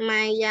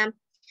my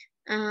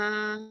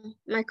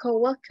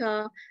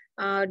coworker,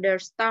 the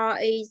store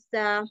is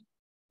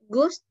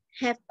good,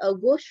 have a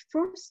good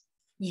fruit,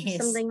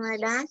 something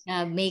like that.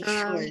 Make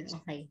sure.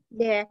 Okay.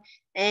 Yeah,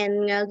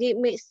 and give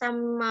me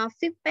some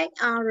feedback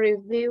or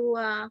review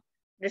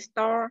the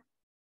store,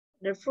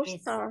 the fruit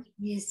store.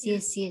 Yes,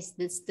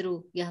 that's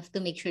true. You have to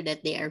make sure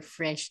that they are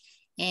fresh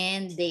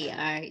and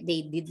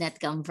they did not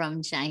come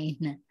from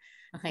China.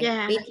 Okay.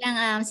 Yeah. Wait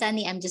lang,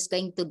 Sunny, I'm just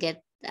going to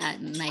get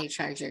my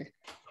charger.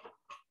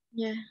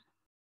 Yeah.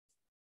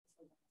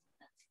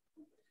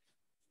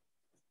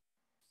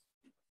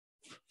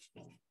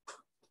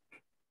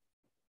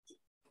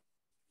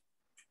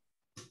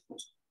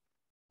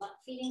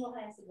 Feeling ko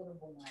kaya siguro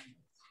bumano.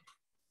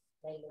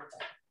 Dahil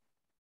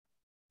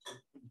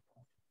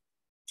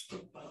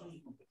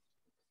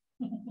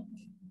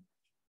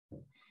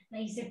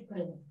naisip ko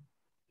rin.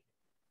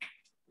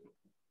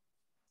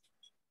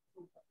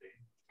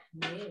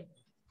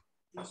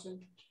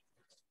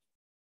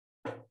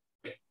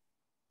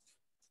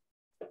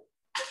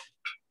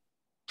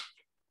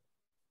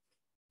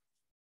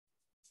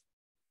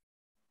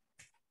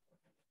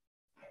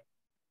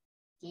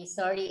 Okay,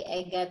 sorry,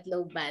 I got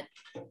low bat.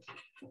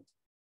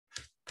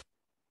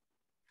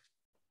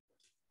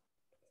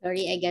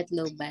 Sorry, I got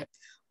low bat.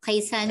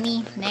 Okay,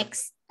 Sunny,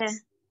 next.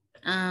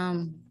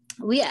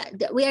 We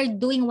are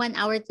doing 1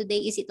 hour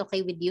today. Is it okay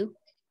with you?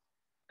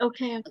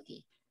 Okay.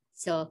 Okay.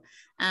 So,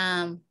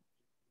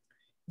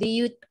 do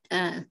you,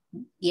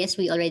 yes,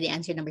 we already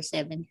answered number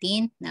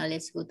 17. Now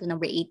let's go to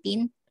number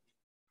 18.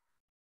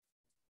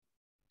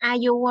 Are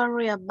you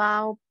worried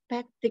about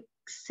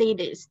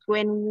pesticides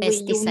when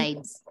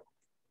Pesticides?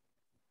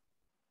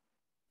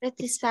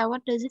 Pesticide,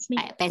 what does it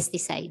mean?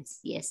 Pesticides,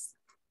 yes.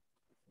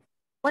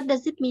 What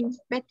does it mean,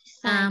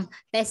 pesticide?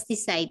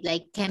 Pesticide,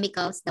 like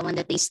chemicals, the one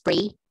that they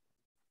spray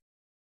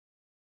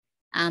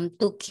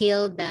to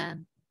kill the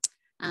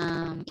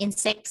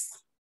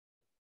insects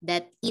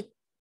that eat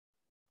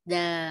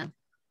the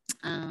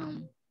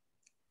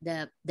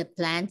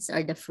plants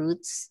or the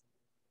fruits.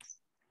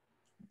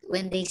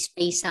 When they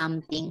spray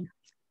something.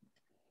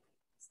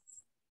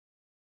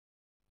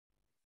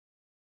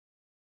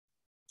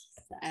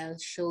 So I'll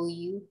show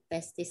you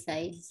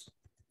pesticides.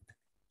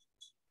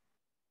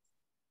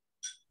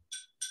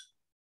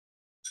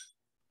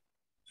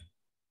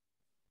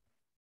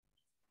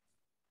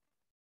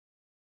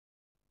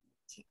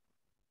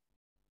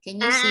 Can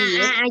you see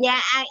it?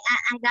 Yeah, I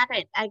got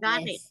it. I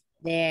got it.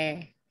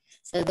 There.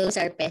 So those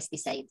are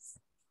pesticides.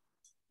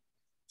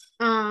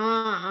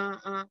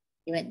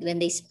 When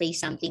they spray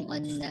something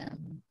on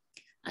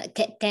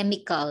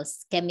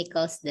chemicals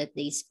that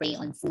they spray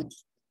on food.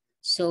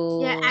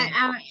 So yeah,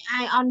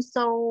 I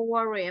also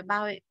worry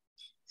about it.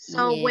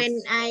 So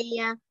when I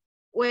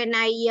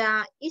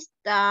eat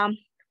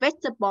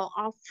vegetable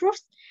or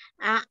fruits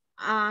or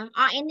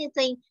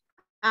anything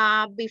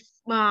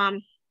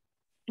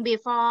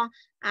before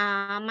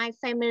my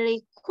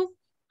family cook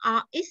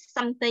or eat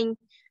something,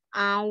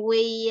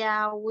 we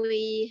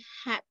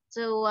have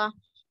to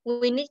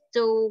we need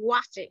to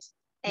wash it.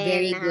 And,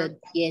 very good.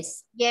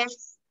 Yes.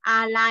 Yes.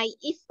 Like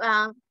if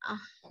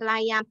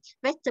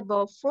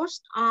vegetable, fruits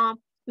or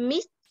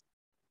meat,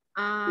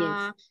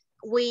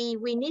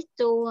 we need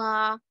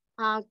to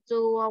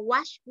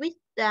wash with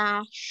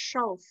the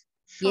soap.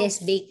 Yes,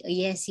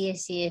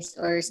 yes.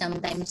 Or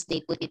sometimes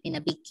they put it in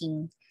a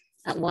baking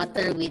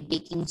water with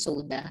baking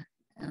soda.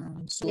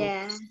 So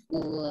Yeah.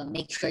 to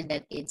make sure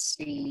that it's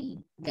really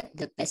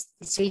the pest,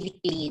 it's really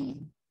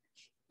clean.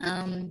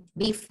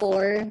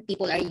 Before,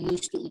 people are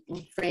used to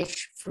eating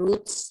fresh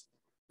fruits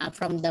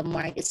from the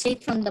market,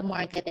 straight from the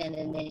market, and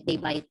then they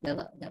buy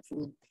the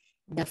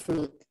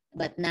fruit.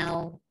 But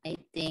now I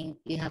think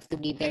you have to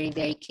be very,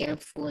 very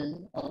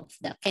careful of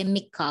the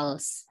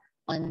chemicals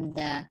on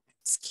the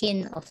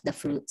skin of the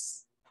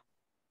fruits.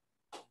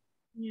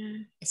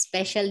 Yeah.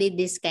 Especially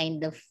this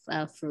kind of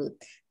fruit.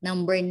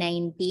 Number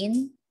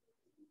 19.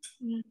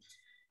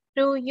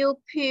 Do you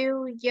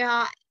peel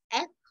your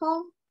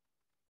apple?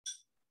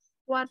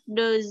 What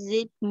does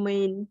it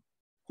mean,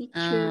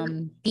 teacher?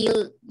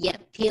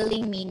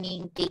 Peeling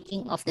meaning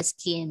taking off the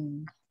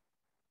skin.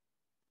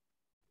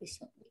 This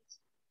one.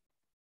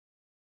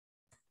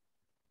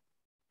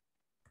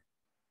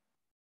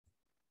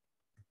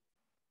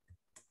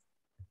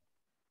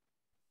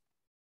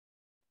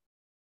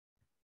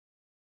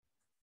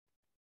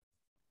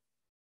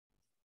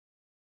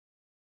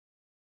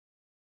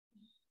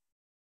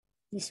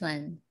 This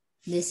one.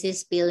 This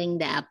is peeling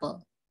the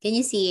apple. Can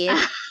you see it?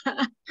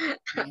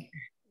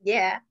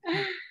 Yeah.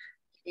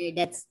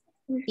 That's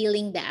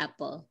peeling the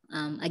apple.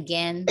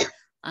 Again,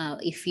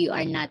 if you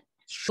are not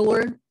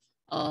sure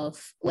of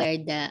where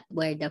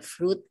the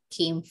fruit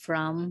came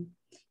from,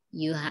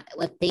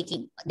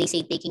 they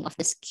say taking off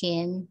the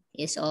skin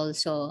is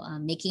also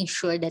making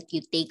sure that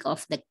you take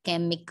off the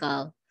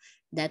chemical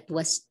that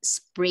was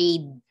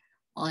sprayed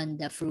on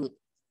the fruit.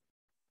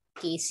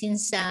 Okay,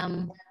 since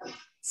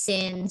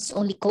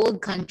only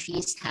cold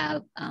countries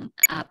have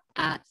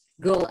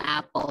grow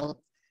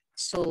apple,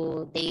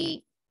 so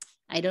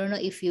I don't know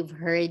if you've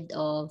heard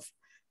of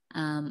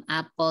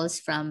apples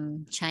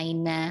from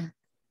China.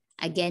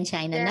 Again,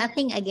 China. Yeah.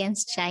 Nothing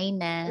against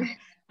China.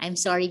 I'm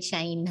sorry,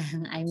 China.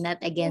 I'm not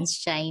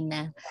against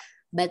China.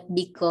 But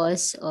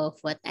because of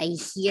what I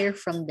hear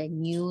from the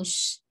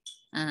news,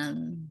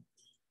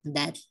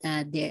 that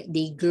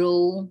they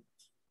grow,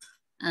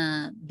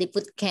 they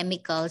put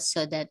chemicals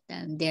so that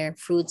their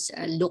fruits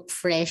look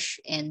fresh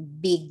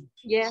and big.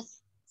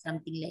 Yes.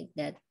 Something like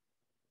that,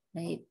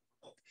 right?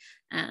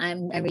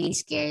 I'm really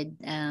scared.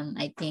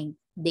 I think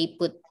they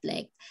put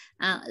like,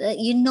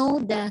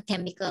 the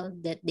chemical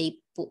that they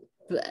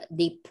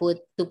put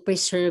to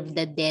preserve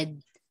the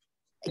dead,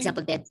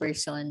 example, dead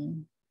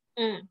person.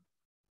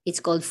 It's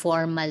called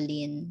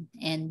formalin,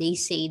 and they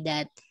say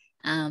that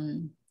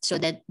so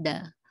that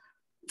the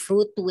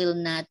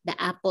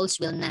apples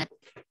will not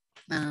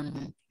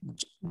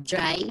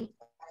dry,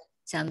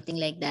 something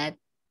like that.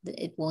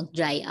 It won't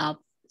dry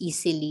up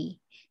easily.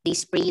 They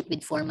spray it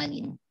with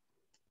formalin.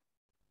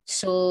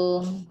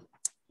 So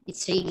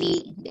it's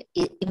really,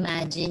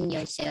 imagine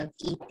yourself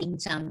eating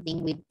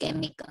something with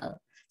chemical.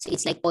 So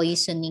it's like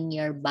poisoning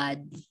your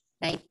body,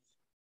 right?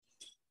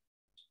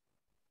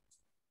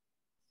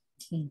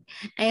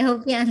 I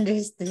hope you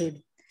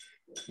understood.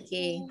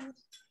 Okay.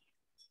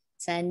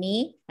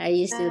 Sunny, are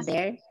you still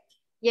there?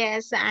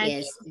 Yes,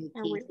 Yes. Okay.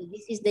 So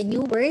this is the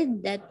new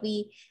word that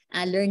we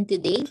learned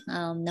today.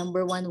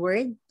 Number 1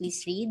 word,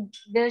 please read.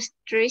 The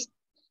street.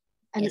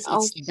 An Yes,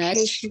 it's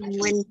Dutch. occasion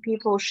when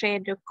people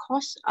share the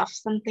cost of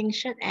something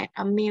such as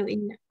a meal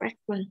in a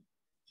restaurant.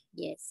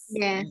 Yes.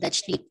 Yeah.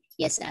 Dutch treat.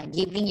 Yes,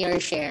 giving your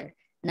share.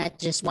 Not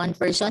just one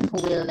person who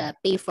will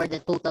pay for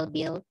the total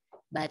bill,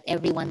 but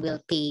everyone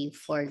will pay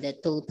for the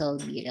total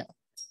bill.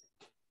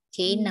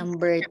 Okay,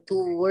 number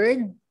 2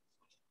 word.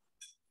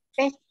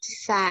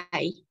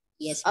 Pesticide.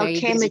 Yes, very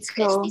good. It's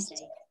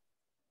pesticide.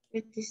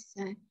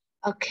 Pesticide.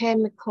 A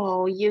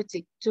chemical used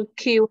to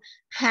kill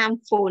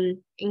harmful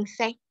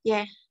insects.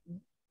 Yeah.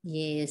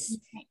 Yes,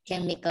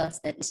 chemicals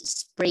that is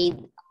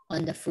sprayed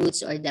on the fruits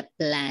or the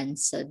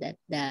plants so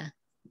that the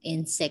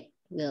insect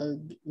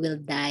will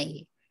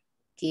die.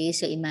 Okay,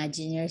 so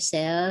imagine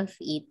yourself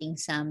eating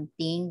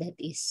something that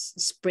is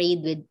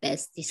sprayed with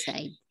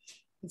pesticide.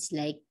 It's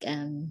like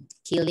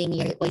killing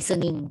your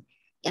poisoning.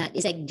 Yeah,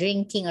 it's like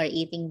drinking or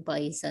eating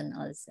poison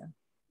also.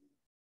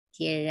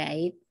 Here,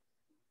 right?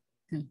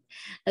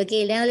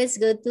 Okay, now let's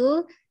go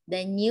to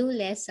the new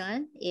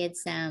lesson.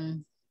 It's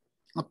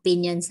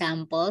opinion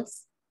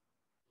samples.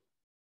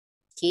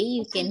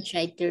 Okay, you can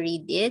try to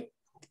read it.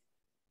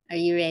 Are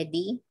you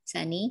ready,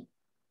 Sunny?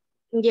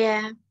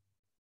 Yeah.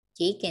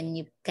 Okay, can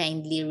you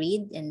kindly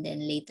read, and then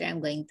later I'm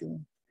going to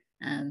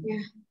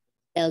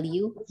tell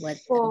you what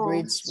the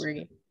words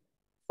were.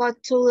 For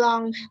too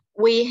long,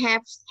 we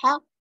have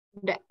thought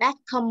that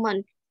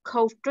common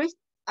cultures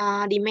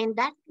demand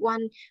that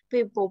one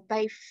people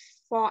pay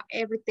for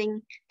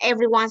everything,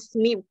 everyone's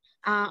meal.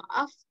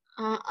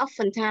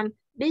 Oftentimes,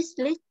 this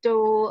leads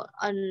to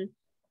an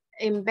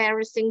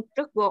embarrassing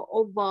struggle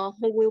over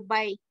who will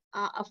pay.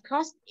 Of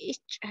course,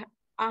 each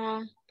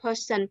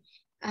person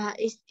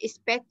is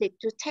expected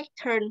to take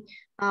turn,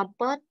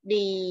 but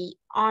the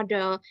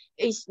order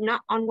is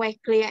not always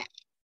clear,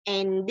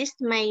 and this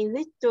may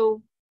lead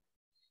to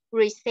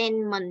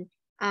resentment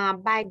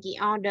by the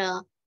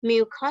other.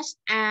 Meal costs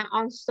are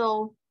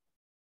also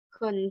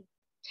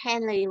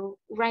continually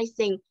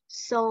rising,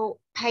 so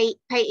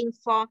paying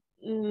for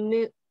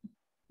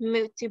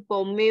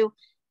multiple meals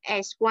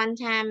at one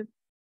time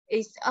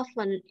is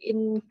often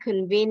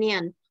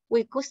inconvenient.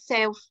 We could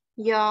save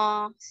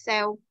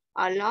yourself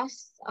a lot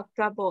of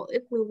trouble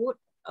if we would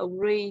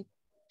agree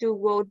to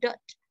go that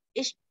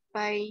each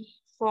pay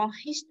for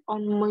his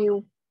own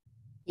meal.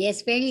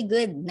 Yes, very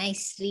good.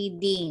 Nice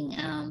reading,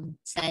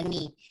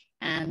 Sunny.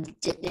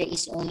 There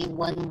is only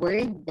one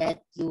word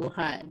that you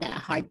had a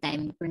hard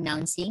time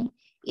pronouncing.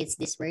 It's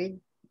this word,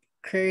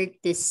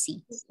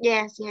 courtesy.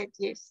 Yes.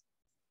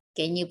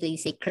 Can you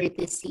please say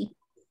courtesy?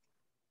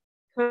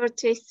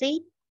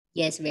 Courtesy.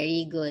 Yes,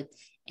 very good.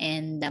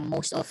 And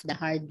most of the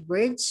hard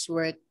words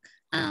were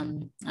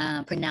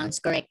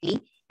pronounced correctly.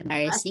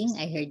 Embarrassing,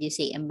 I heard you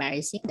say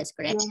embarrassing. That's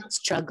correct. Yeah.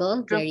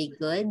 Struggle, very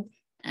good.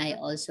 I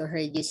also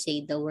heard you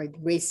say the word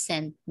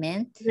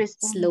resentment.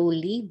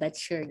 Slowly but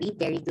surely,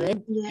 very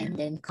good. Yeah. And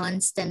then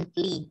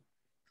constantly.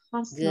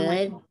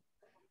 Good.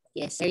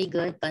 Yes, very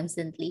good.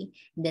 Constantly.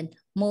 And then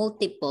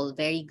multiple,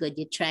 very good.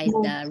 You tried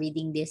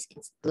reading this,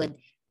 it's good.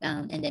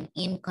 And then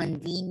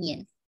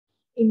inconvenient.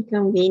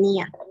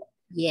 Inconvenient.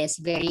 Yes,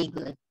 very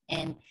good.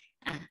 And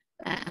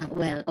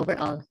well,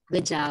 overall,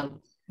 good job.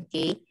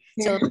 Okay.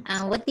 So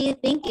what do you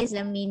think is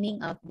the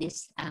meaning of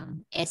this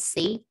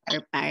essay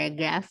or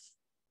paragraph?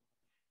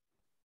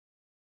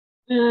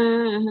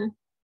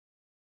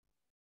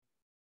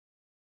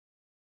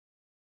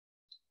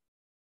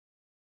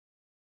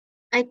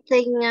 I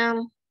think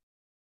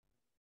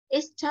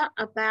it's talk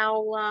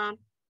about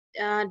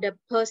the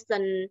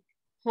person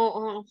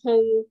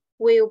who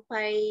will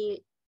pay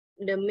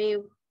the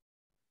meal.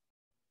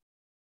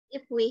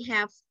 If we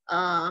have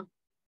a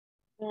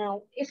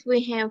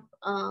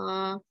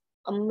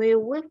meal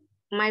with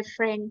my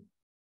friend,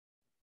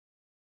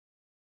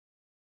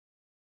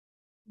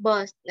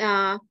 but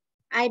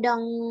I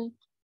don't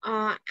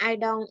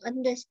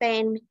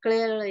understand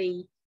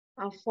clearly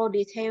for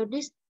detail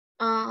this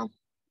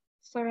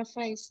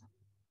paraphrase.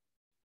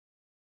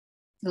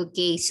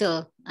 Okay,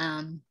 so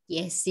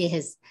yes,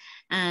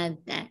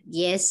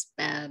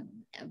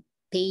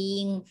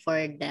 paying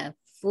for the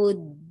food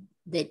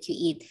that you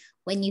eat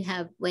when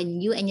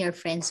you and your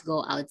friends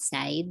go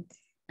outside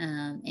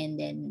and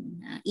then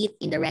eat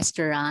in the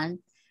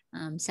restaurant.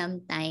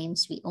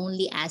 Sometimes we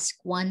only ask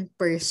one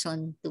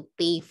person to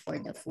pay for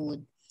the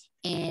food,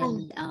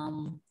 and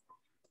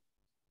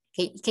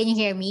can you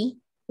hear me?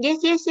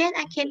 Yes,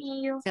 I can hear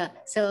you.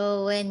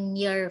 So when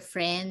your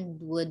friend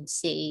would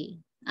say,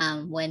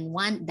 when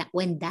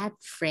that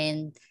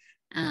friend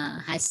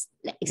has,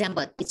 like,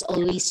 example, it's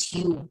always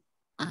you.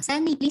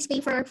 Sunny, please pay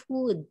for our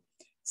food.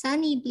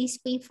 Sunny, please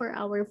pay for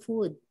our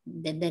food.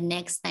 Then the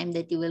next time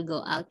that you will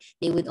go out,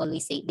 they would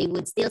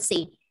still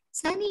say,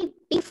 Sunny,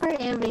 pay for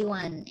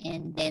everyone.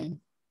 And then,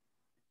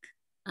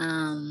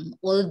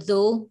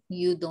 although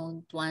you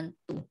don't want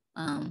to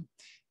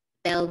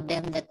tell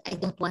them that I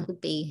don't want to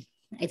pay,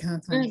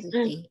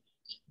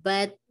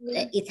 but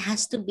it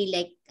has to be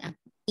like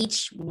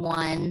each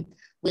one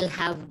will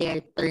have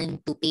their turn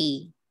to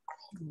pay.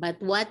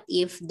 But what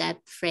if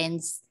that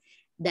friend,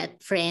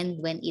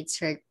 when it's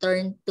her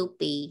turn to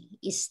pay,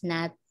 is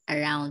not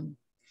around?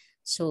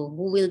 So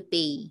who will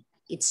pay?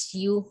 It's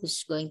you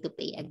who's going to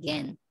pay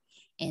again.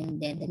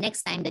 And then the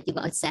next time that you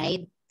go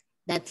outside,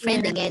 that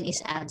friend again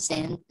is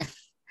absent.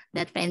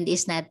 That friend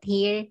is not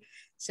here.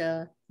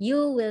 So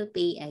you will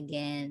pay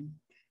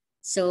again.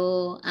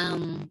 So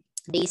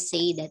they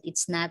say that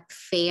it's not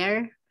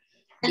fair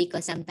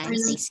because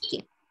sometimes they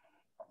skip.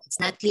 It's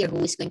not clear who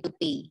is going to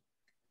pay.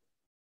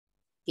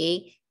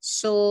 Okay,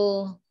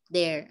 so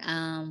there,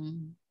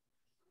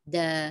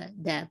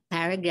 the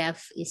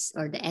paragraph is,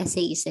 or the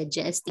essay is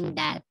suggesting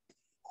that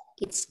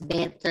it's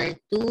better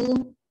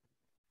to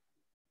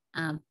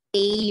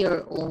pay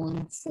your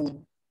own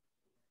food.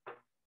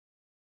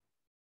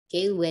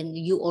 Okay, when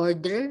you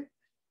order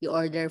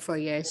for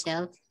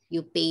yourself,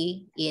 you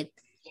pay it.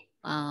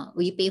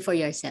 You pay for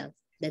yourself.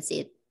 That's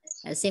it.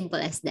 As simple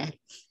as that.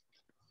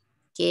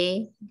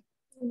 Okay.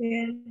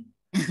 Yeah.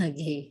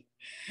 Okay.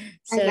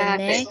 So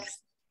next.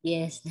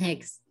 Yes,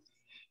 next.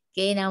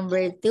 Okay,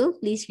 number 2,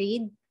 please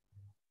read.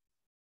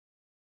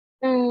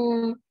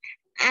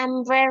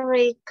 I'm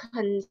very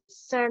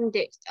concerned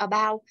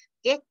about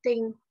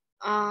getting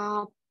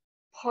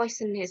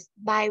poisonous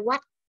by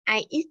what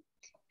I eat.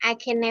 I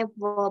can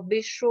never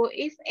be sure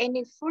if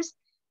any food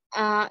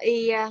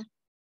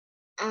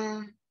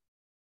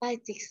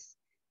is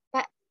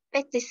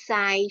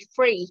pesticide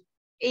free,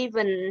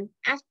 even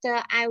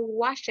after I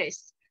wash it.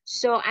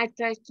 So I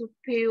try to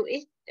peel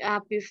it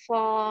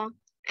before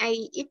I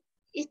eat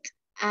it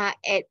at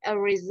a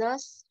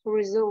result.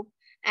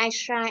 I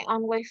try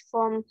away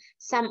from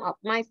some of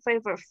my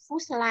favorite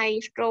foods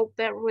like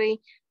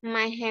strawberry.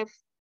 My health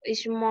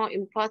is more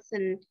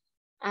important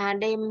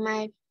than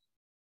my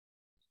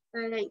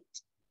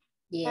palate.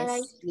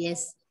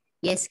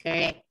 Yes,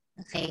 correct.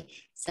 Okay,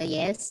 so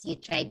yes, you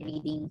tried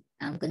reading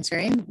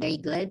concern, very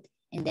good.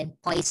 And then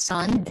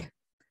poisoned,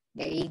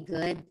 very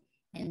good.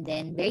 And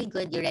then very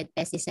good, you read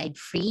pesticide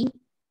free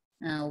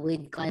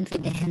with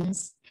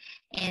confidence.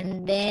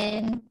 And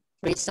then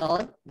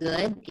result,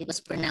 good, it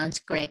was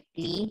pronounced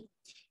correctly.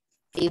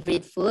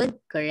 Favorite food,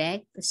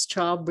 correct.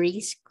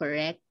 Strawberries,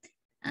 correct.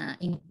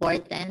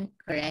 Important,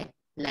 correct.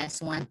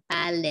 Last one,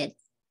 palette.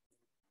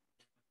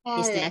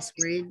 This last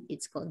word,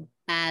 it's called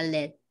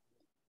palette.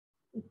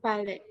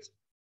 Palette.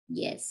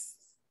 Yes.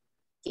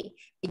 Okay.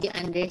 Did you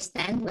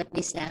understand what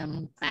this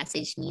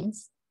passage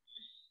means?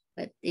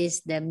 What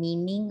is the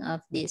meaning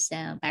of this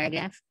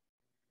paragraph?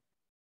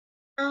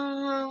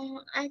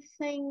 I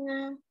think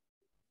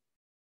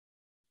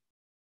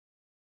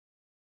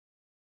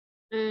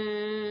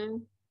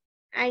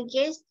I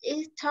guess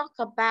it talk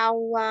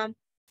about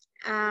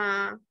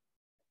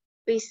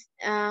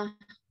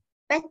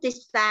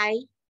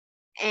pesticide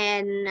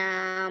and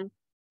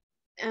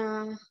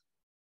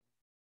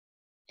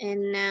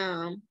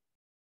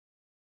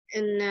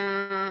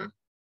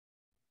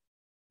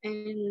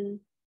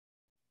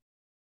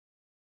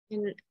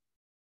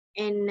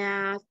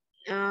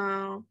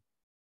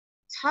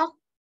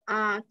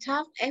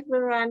talk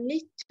everyone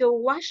needs to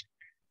watch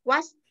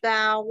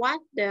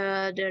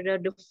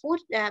the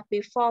food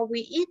before we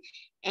eat,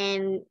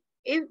 and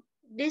if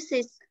this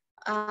is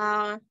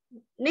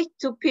need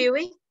to peel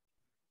it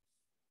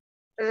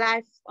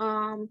like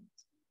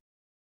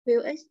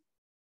peel it.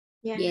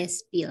 Yeah.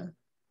 Yes, peel.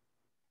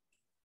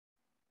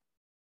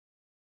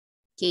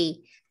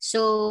 Okay,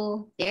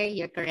 so there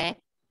you're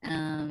correct.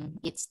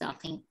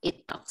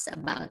 It talks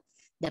about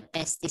the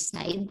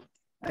pesticide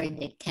or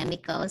the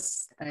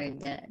chemicals or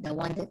the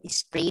one that is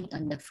sprayed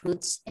on the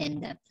fruits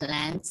and the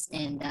plants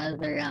and the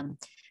other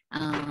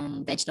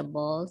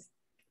vegetables.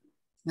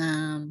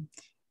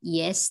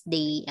 Yes,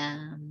 they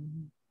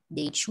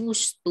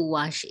choose to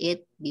wash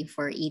it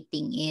before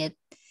eating it,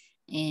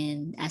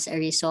 and as a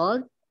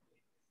result,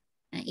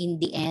 in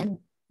the end,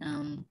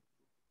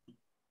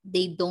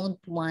 they don't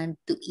want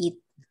to eat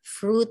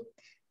fruit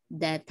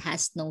that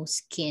has no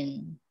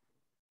skin,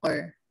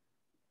 or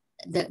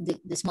the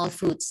small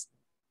fruits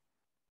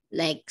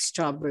like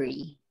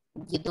strawberry.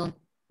 You don't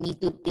need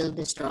to peel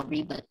the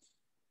strawberry, but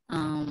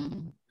how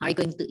are you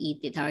going to eat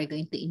it? How are you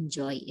going to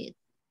enjoy it?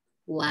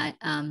 What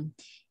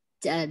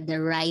the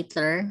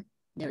writer,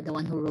 the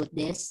one who wrote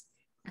this,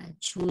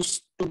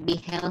 choose to be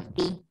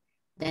healthy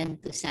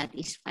than to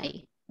satisfy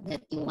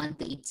that you want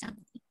to eat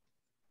something.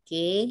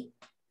 Okay,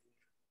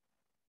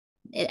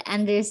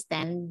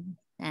 understand,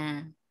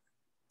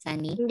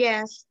 Sunny?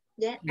 Yes,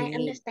 yeah, I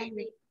understand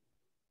it.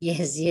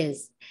 Yes,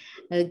 yes.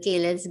 Okay,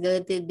 let's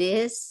go to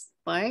this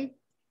part.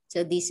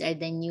 So these are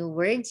the new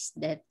words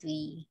that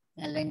we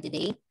learned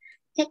today.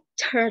 Take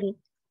turn.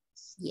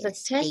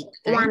 Yes, take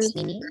turns,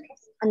 one meaning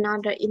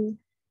another in.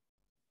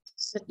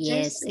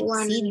 yes,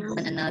 succeed one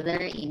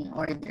another in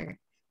order.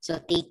 So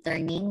take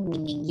turning,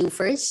 meaning you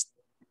first,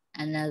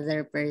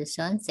 another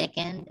person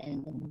second,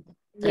 and then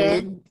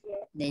third,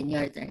 then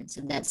your turn.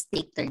 So that's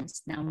take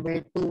turns.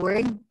 Number 2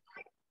 word.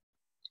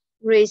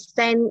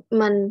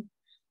 Resentment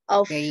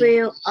or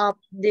feel of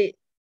the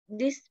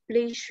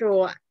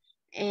displeasure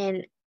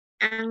and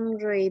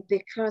angry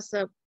because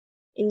of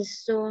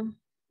insult.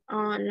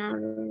 Oh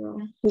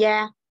no.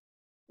 Yeah.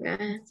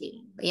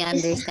 Okay. You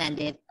understand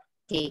it.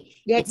 Okay.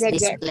 Yes,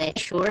 It's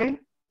displeasure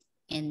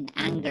and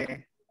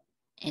anger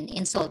and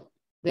insult.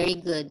 Very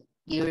good.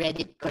 You read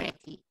it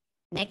correctly.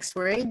 Next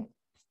word.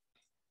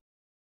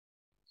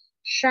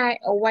 Shy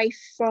away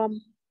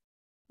from.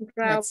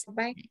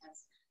 Drawback.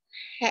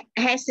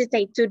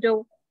 Hesitate to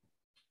do.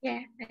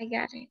 Yeah, I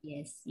got it.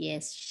 Yes,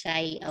 yes.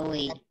 Shy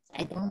away.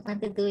 I don't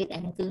want to do it.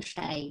 I'm too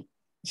shy.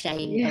 Shy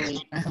away.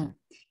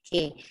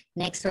 Okay.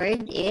 Next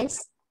word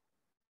is?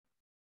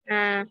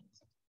 Palette.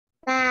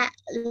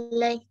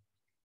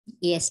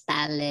 Yes,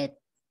 palette.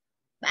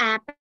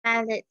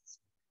 Palette.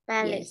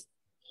 Yes.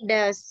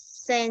 The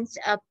sense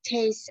of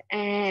taste.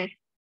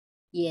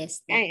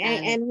 Yes.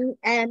 I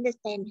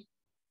understand.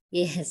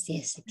 Yes,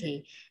 yes.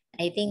 Okay.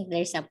 I think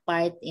there's a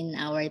part in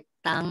our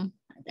tongue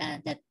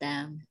that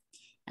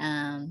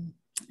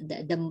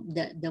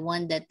the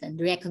one that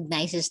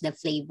recognizes the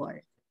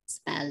flavor. It's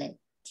palate.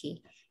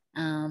 Okay.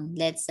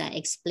 Let's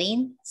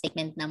explain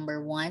statement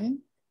number 1.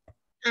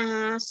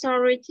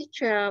 Sorry,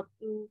 teacher.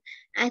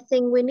 I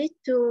think we need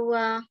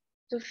to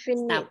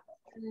finish. Stop.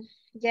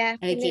 Yeah,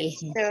 Okay. finish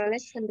the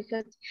lesson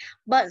because.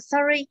 But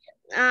sorry.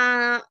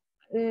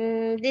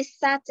 This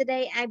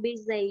Saturday I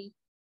busy.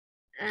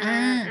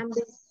 I'm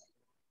busy.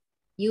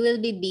 You will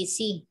be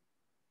busy.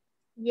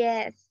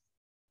 Yes.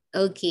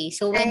 Okay.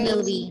 So when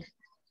will we?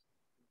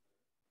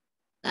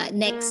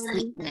 Next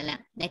week na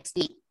lang. Next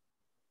week.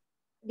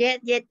 Yeah.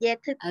 Okay.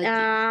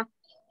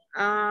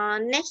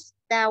 Next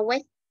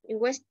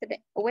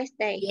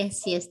Wednesday.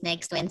 Yes,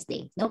 next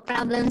Wednesday. No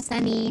problem,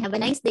 Sunny. Have a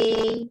nice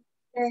day.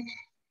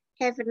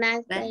 Have a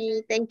nice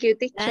day. Thank you,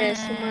 teacher,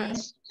 so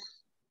much.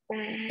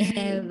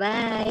 Bye.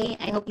 Bye.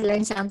 I hope you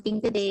learned something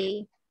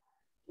today.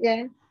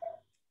 Yeah.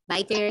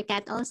 Bye to your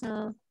cat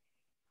also.